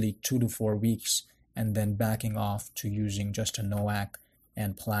time, usually 2 to 4 weeks, and then backing off to using just a NOAC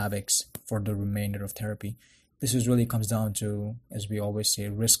and Plavix for the remainder of therapy. This really comes down to, as we always say,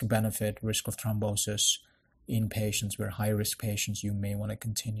 risk-benefit, risk of thrombosis in patients where high-risk patients, you may want to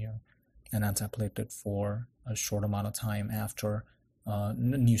continue an antiplatelet for a short amount of time after a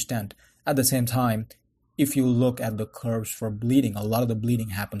new stent. At the same time, if you look at the curves for bleeding, a lot of the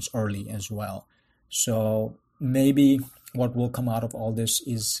bleeding happens early as well. So maybe what will come out of all this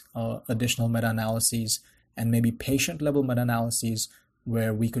is additional meta-analyses and maybe patient-level meta-analyses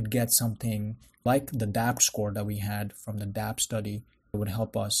where we could get something like the DAPT score that we had from the DAPT study that would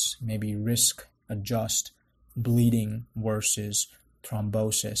help us maybe risk adjust bleeding versus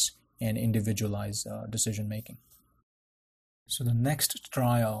thrombosis and individualize decision-making. So the next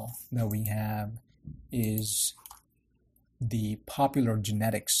trial that we have is the popular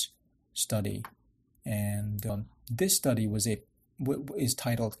genetics study. And this study is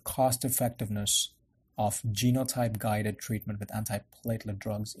titled Cost Effectiveness of Genotype-Guided Treatment with Antiplatelet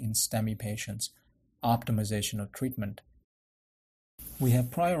Drugs in STEMI Patients, Optimization of Treatment. We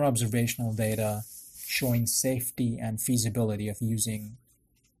have prior observational data showing safety and feasibility of using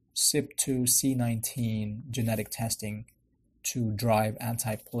CYP2C19 genetic testing to drive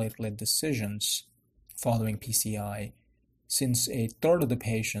antiplatelet decisions following PCI, since a third of the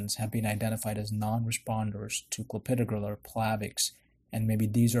patients have been identified as non-responders to clopidogrel or Plavix, and maybe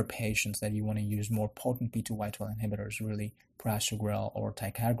these are patients that you want to use more potent P2Y12 inhibitors, really prasugrel or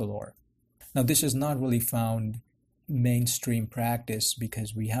ticagrelor. Now, this is not really found mainstream practice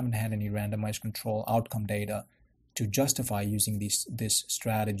because we haven't had any randomized control outcome data to justify using this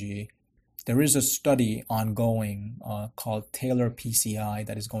strategy. There is a study ongoing called Taylor PCI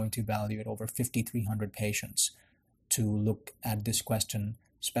that is going to evaluate over 5,300 patients to look at this question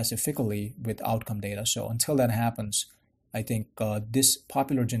specifically with outcome data. So until that happens, I think this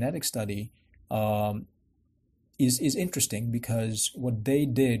popular genetic study is interesting because what they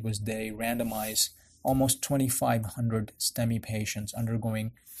did was they randomized almost 2,500 STEMI patients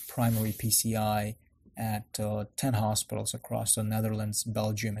undergoing primary PCI at 10 hospitals across the Netherlands,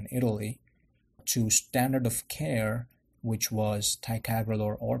 Belgium, and Italy to standard of care, which was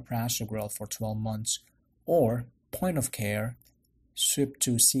ticagrelor or prasugrel for 12 months, or point of care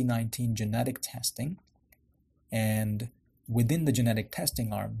CYP2C19 genetic testing. And within the genetic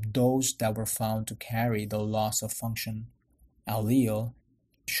testing arm, those that were found to carry the loss of function allele,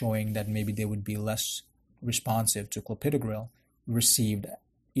 showing that maybe they would be less responsive to clopidogrel, received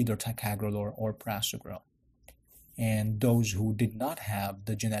either ticagrelor or prasugrel. and those who did not have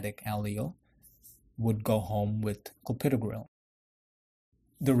the genetic allele would go home with clopidogrel.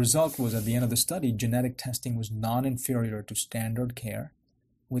 The result was, at the end of the study, genetic testing was non-inferior to standard care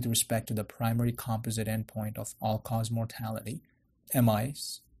with respect to the primary composite endpoint of all-cause mortality,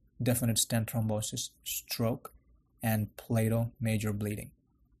 MIs, definite stent thrombosis, stroke, and Plato major bleeding.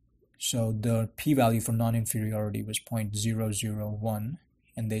 So the p-value for non-inferiority was 0.001,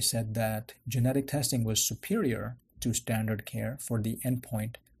 and they said that genetic testing was superior to standard care for the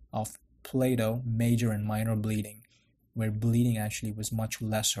endpoint of Plato major and minor bleeding, where bleeding actually was much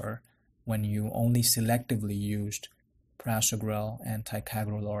lesser when you only selectively used prasugrel and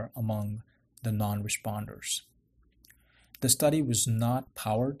ticagrelor among the non-responders. The study was not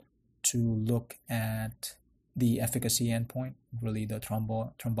powered to look at the efficacy endpoint, really the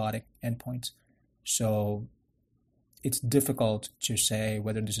thrombotic endpoints. So it's difficult to say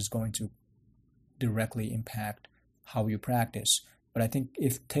whether this is going to directly impact how you practice. But I think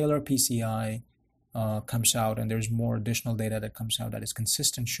if Taylor PCI comes out and there's more additional data that comes out that is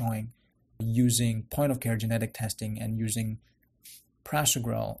consistent showing using point-of-care genetic testing and using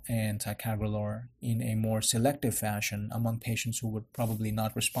prasugrel and ticagrelor in a more selective fashion among patients who would probably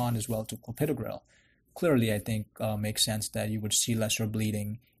not respond as well to clopidogrel, clearly I think makes sense that you would see lesser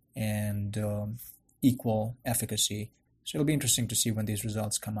bleeding and equal efficacy. So it'll be interesting to see when these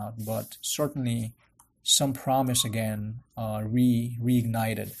results come out, but certainly some promise again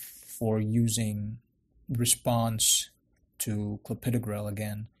reignited for using response to clopidogrel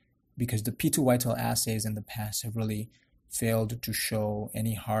again, because the P2Y12 assays in the past have really failed to show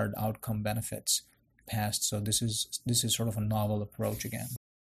any hard outcome benefits past. So this is sort of a novel approach again.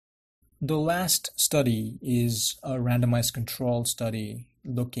 The last study is a randomized control study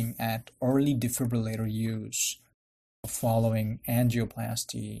looking at early defibrillator use following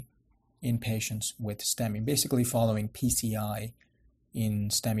angioplasty in patients with STEMI, basically following PCI in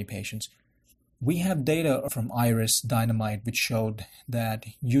STEMI patients. We have data from IRIS Dynamite which showed that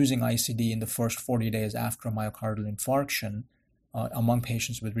using ICD in the first 40 days after a myocardial infarction among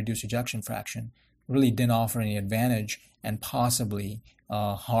patients with reduced ejection fraction really didn't offer any advantage and possibly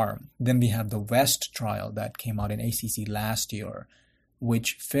harm. Then we have the West trial that came out in ACC last year,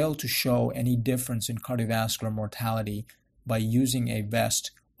 which failed to show any difference in cardiovascular mortality by using a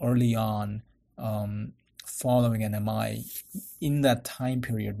vest early on following an MI in that time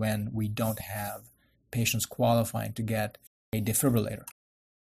period when we don't have patients qualifying to get a defibrillator.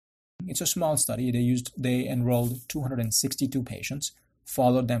 It's a small study. They enrolled 262 patients,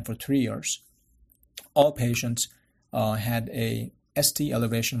 followed them for 3 years. All patients had a ST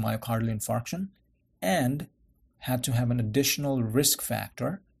elevation myocardial infarction and had to have an additional risk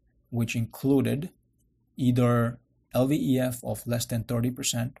factor, which included either LVEF of less than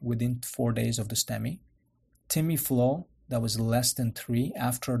 30% within 4 days of the STEMI, TIMI flow that was less than 3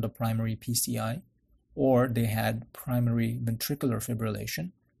 after the primary PCI, or they had primary ventricular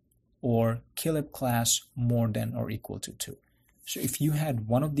fibrillation, or KILIP class more than or equal to 2. So if you had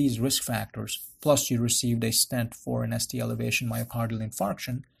one of these risk factors, plus you received a stent for an ST elevation myocardial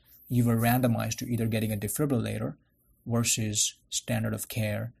infarction, you were randomized to either getting a defibrillator versus standard of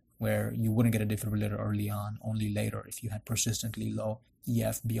care, where you wouldn't get a defibrillator early on, only later if you had persistently low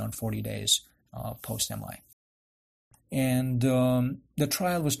EF beyond 40 days post-MI. And the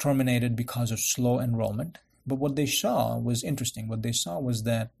trial was terminated because of slow enrollment. But what they saw was interesting. What they saw was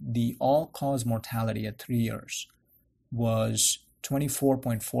that the all-cause mortality at 3 years was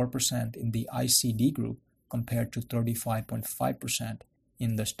 24.4% in the ICD group compared to 35.5%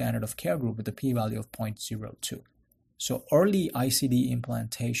 in the standard of care group with a p-value of 0.02. So early ICD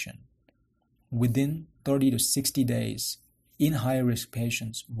implantation within 30 to 60 days in high-risk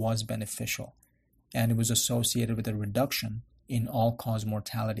patients was beneficial, and it was associated with a reduction in all-cause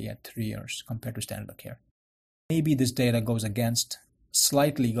mortality at 3 years compared to standard of care. Maybe this data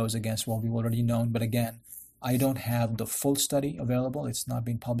slightly goes against what we've already known, but again, I don't have the full study available. It's not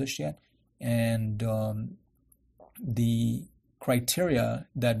been published yet, and the criteria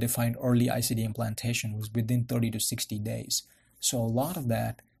that defined early ICD implantation was within 30 to 60 days. So a lot of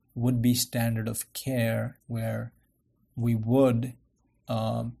that would be standard of care, where we would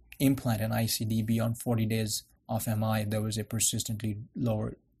implant an ICD beyond 40 days of MI if there was a persistently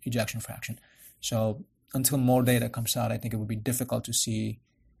lower ejection fraction. So until more data comes out, I think it would be difficult to see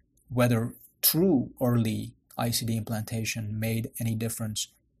whether true early ICD implantation made any difference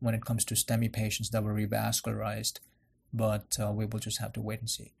when it comes to STEMI patients that were revascularized, but we will just have to wait and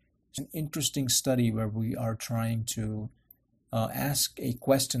see. It's an interesting study where we are trying to ask a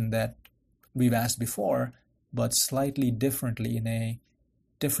question that we've asked before, but slightly differently in a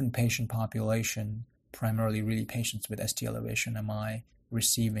different patient population primarily really patients with ST elevation MI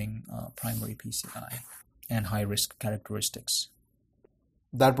receiving primary PCI and high-risk characteristics.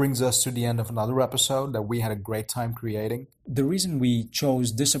 That brings us to the end of another episode that we had a great time creating. The reason we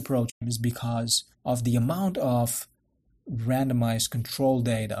chose this approach is because of the amount of randomized control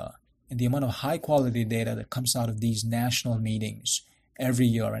data and the amount of high-quality data that comes out of these national meetings every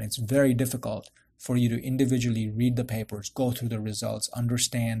year, and it's very difficult for you to individually read the papers, go through the results,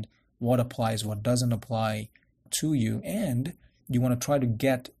 understand what applies, what doesn't apply to you, and you want to try to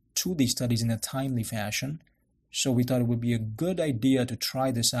get to these studies in a timely fashion. So we thought it would be a good idea to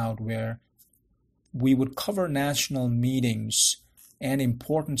try this out where we would cover national meetings and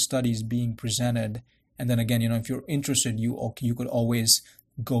important studies being presented. And then again, if you're interested, you could always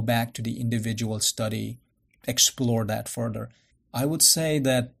go back to the individual study, explore that further. I would say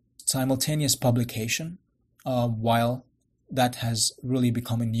that simultaneous publication, while that has really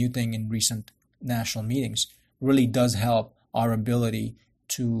become a new thing in recent national meetings, really does help our ability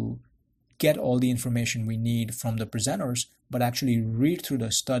to get all the information we need from the presenters, but actually read through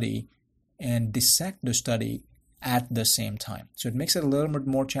the study and dissect the study at the same time. So it makes it a little bit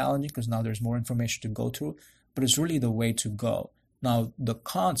more challenging because now there's more information to go through, but it's really the way to go. Now, the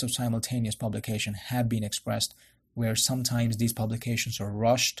cons of simultaneous publication have been expressed, where sometimes these publications are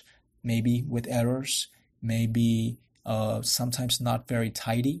rushed, maybe with errors, maybe sometimes not very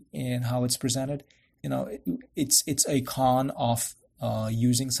tidy in how it's presented. It's a con of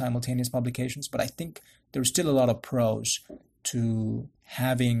using simultaneous publications, but I think there's still a lot of pros to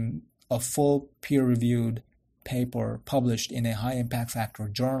having a full peer-reviewed paper published in a high impact factor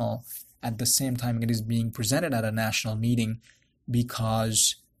journal at the same time it is being presented at a national meeting,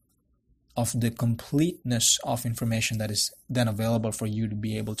 because of the completeness of information that is then available for you to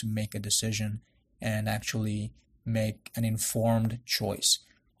be able to make a decision and actually make an informed choice.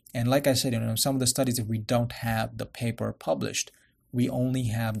 And like I said, some of the studies, if we don't have the paper published, we only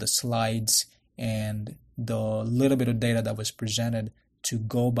have the slides and the little bit of data that was presented to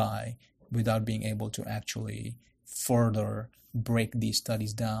go by without being able to actually further break these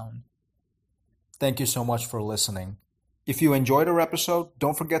studies down. Thank you so much for listening. If you enjoyed our episode,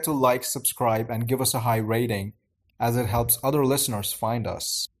 don't forget to like, subscribe, and give us a high rating, as it helps other listeners find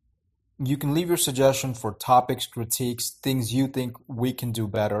us. You can leave your suggestion for topics, critiques, things you think we can do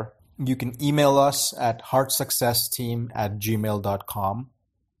better. You can email us at heartsuccessteam@gmail.com.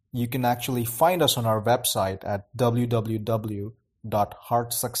 You can actually find us on our website at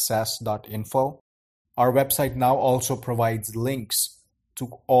www.heartsuccess.info. Our website now also provides links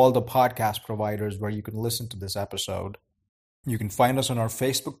to all the podcast providers where you can listen to this episode. You can find us on our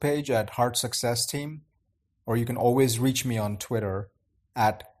Facebook page at Heart Success Team, or you can always reach me on Twitter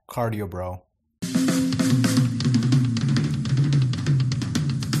at CardioBro.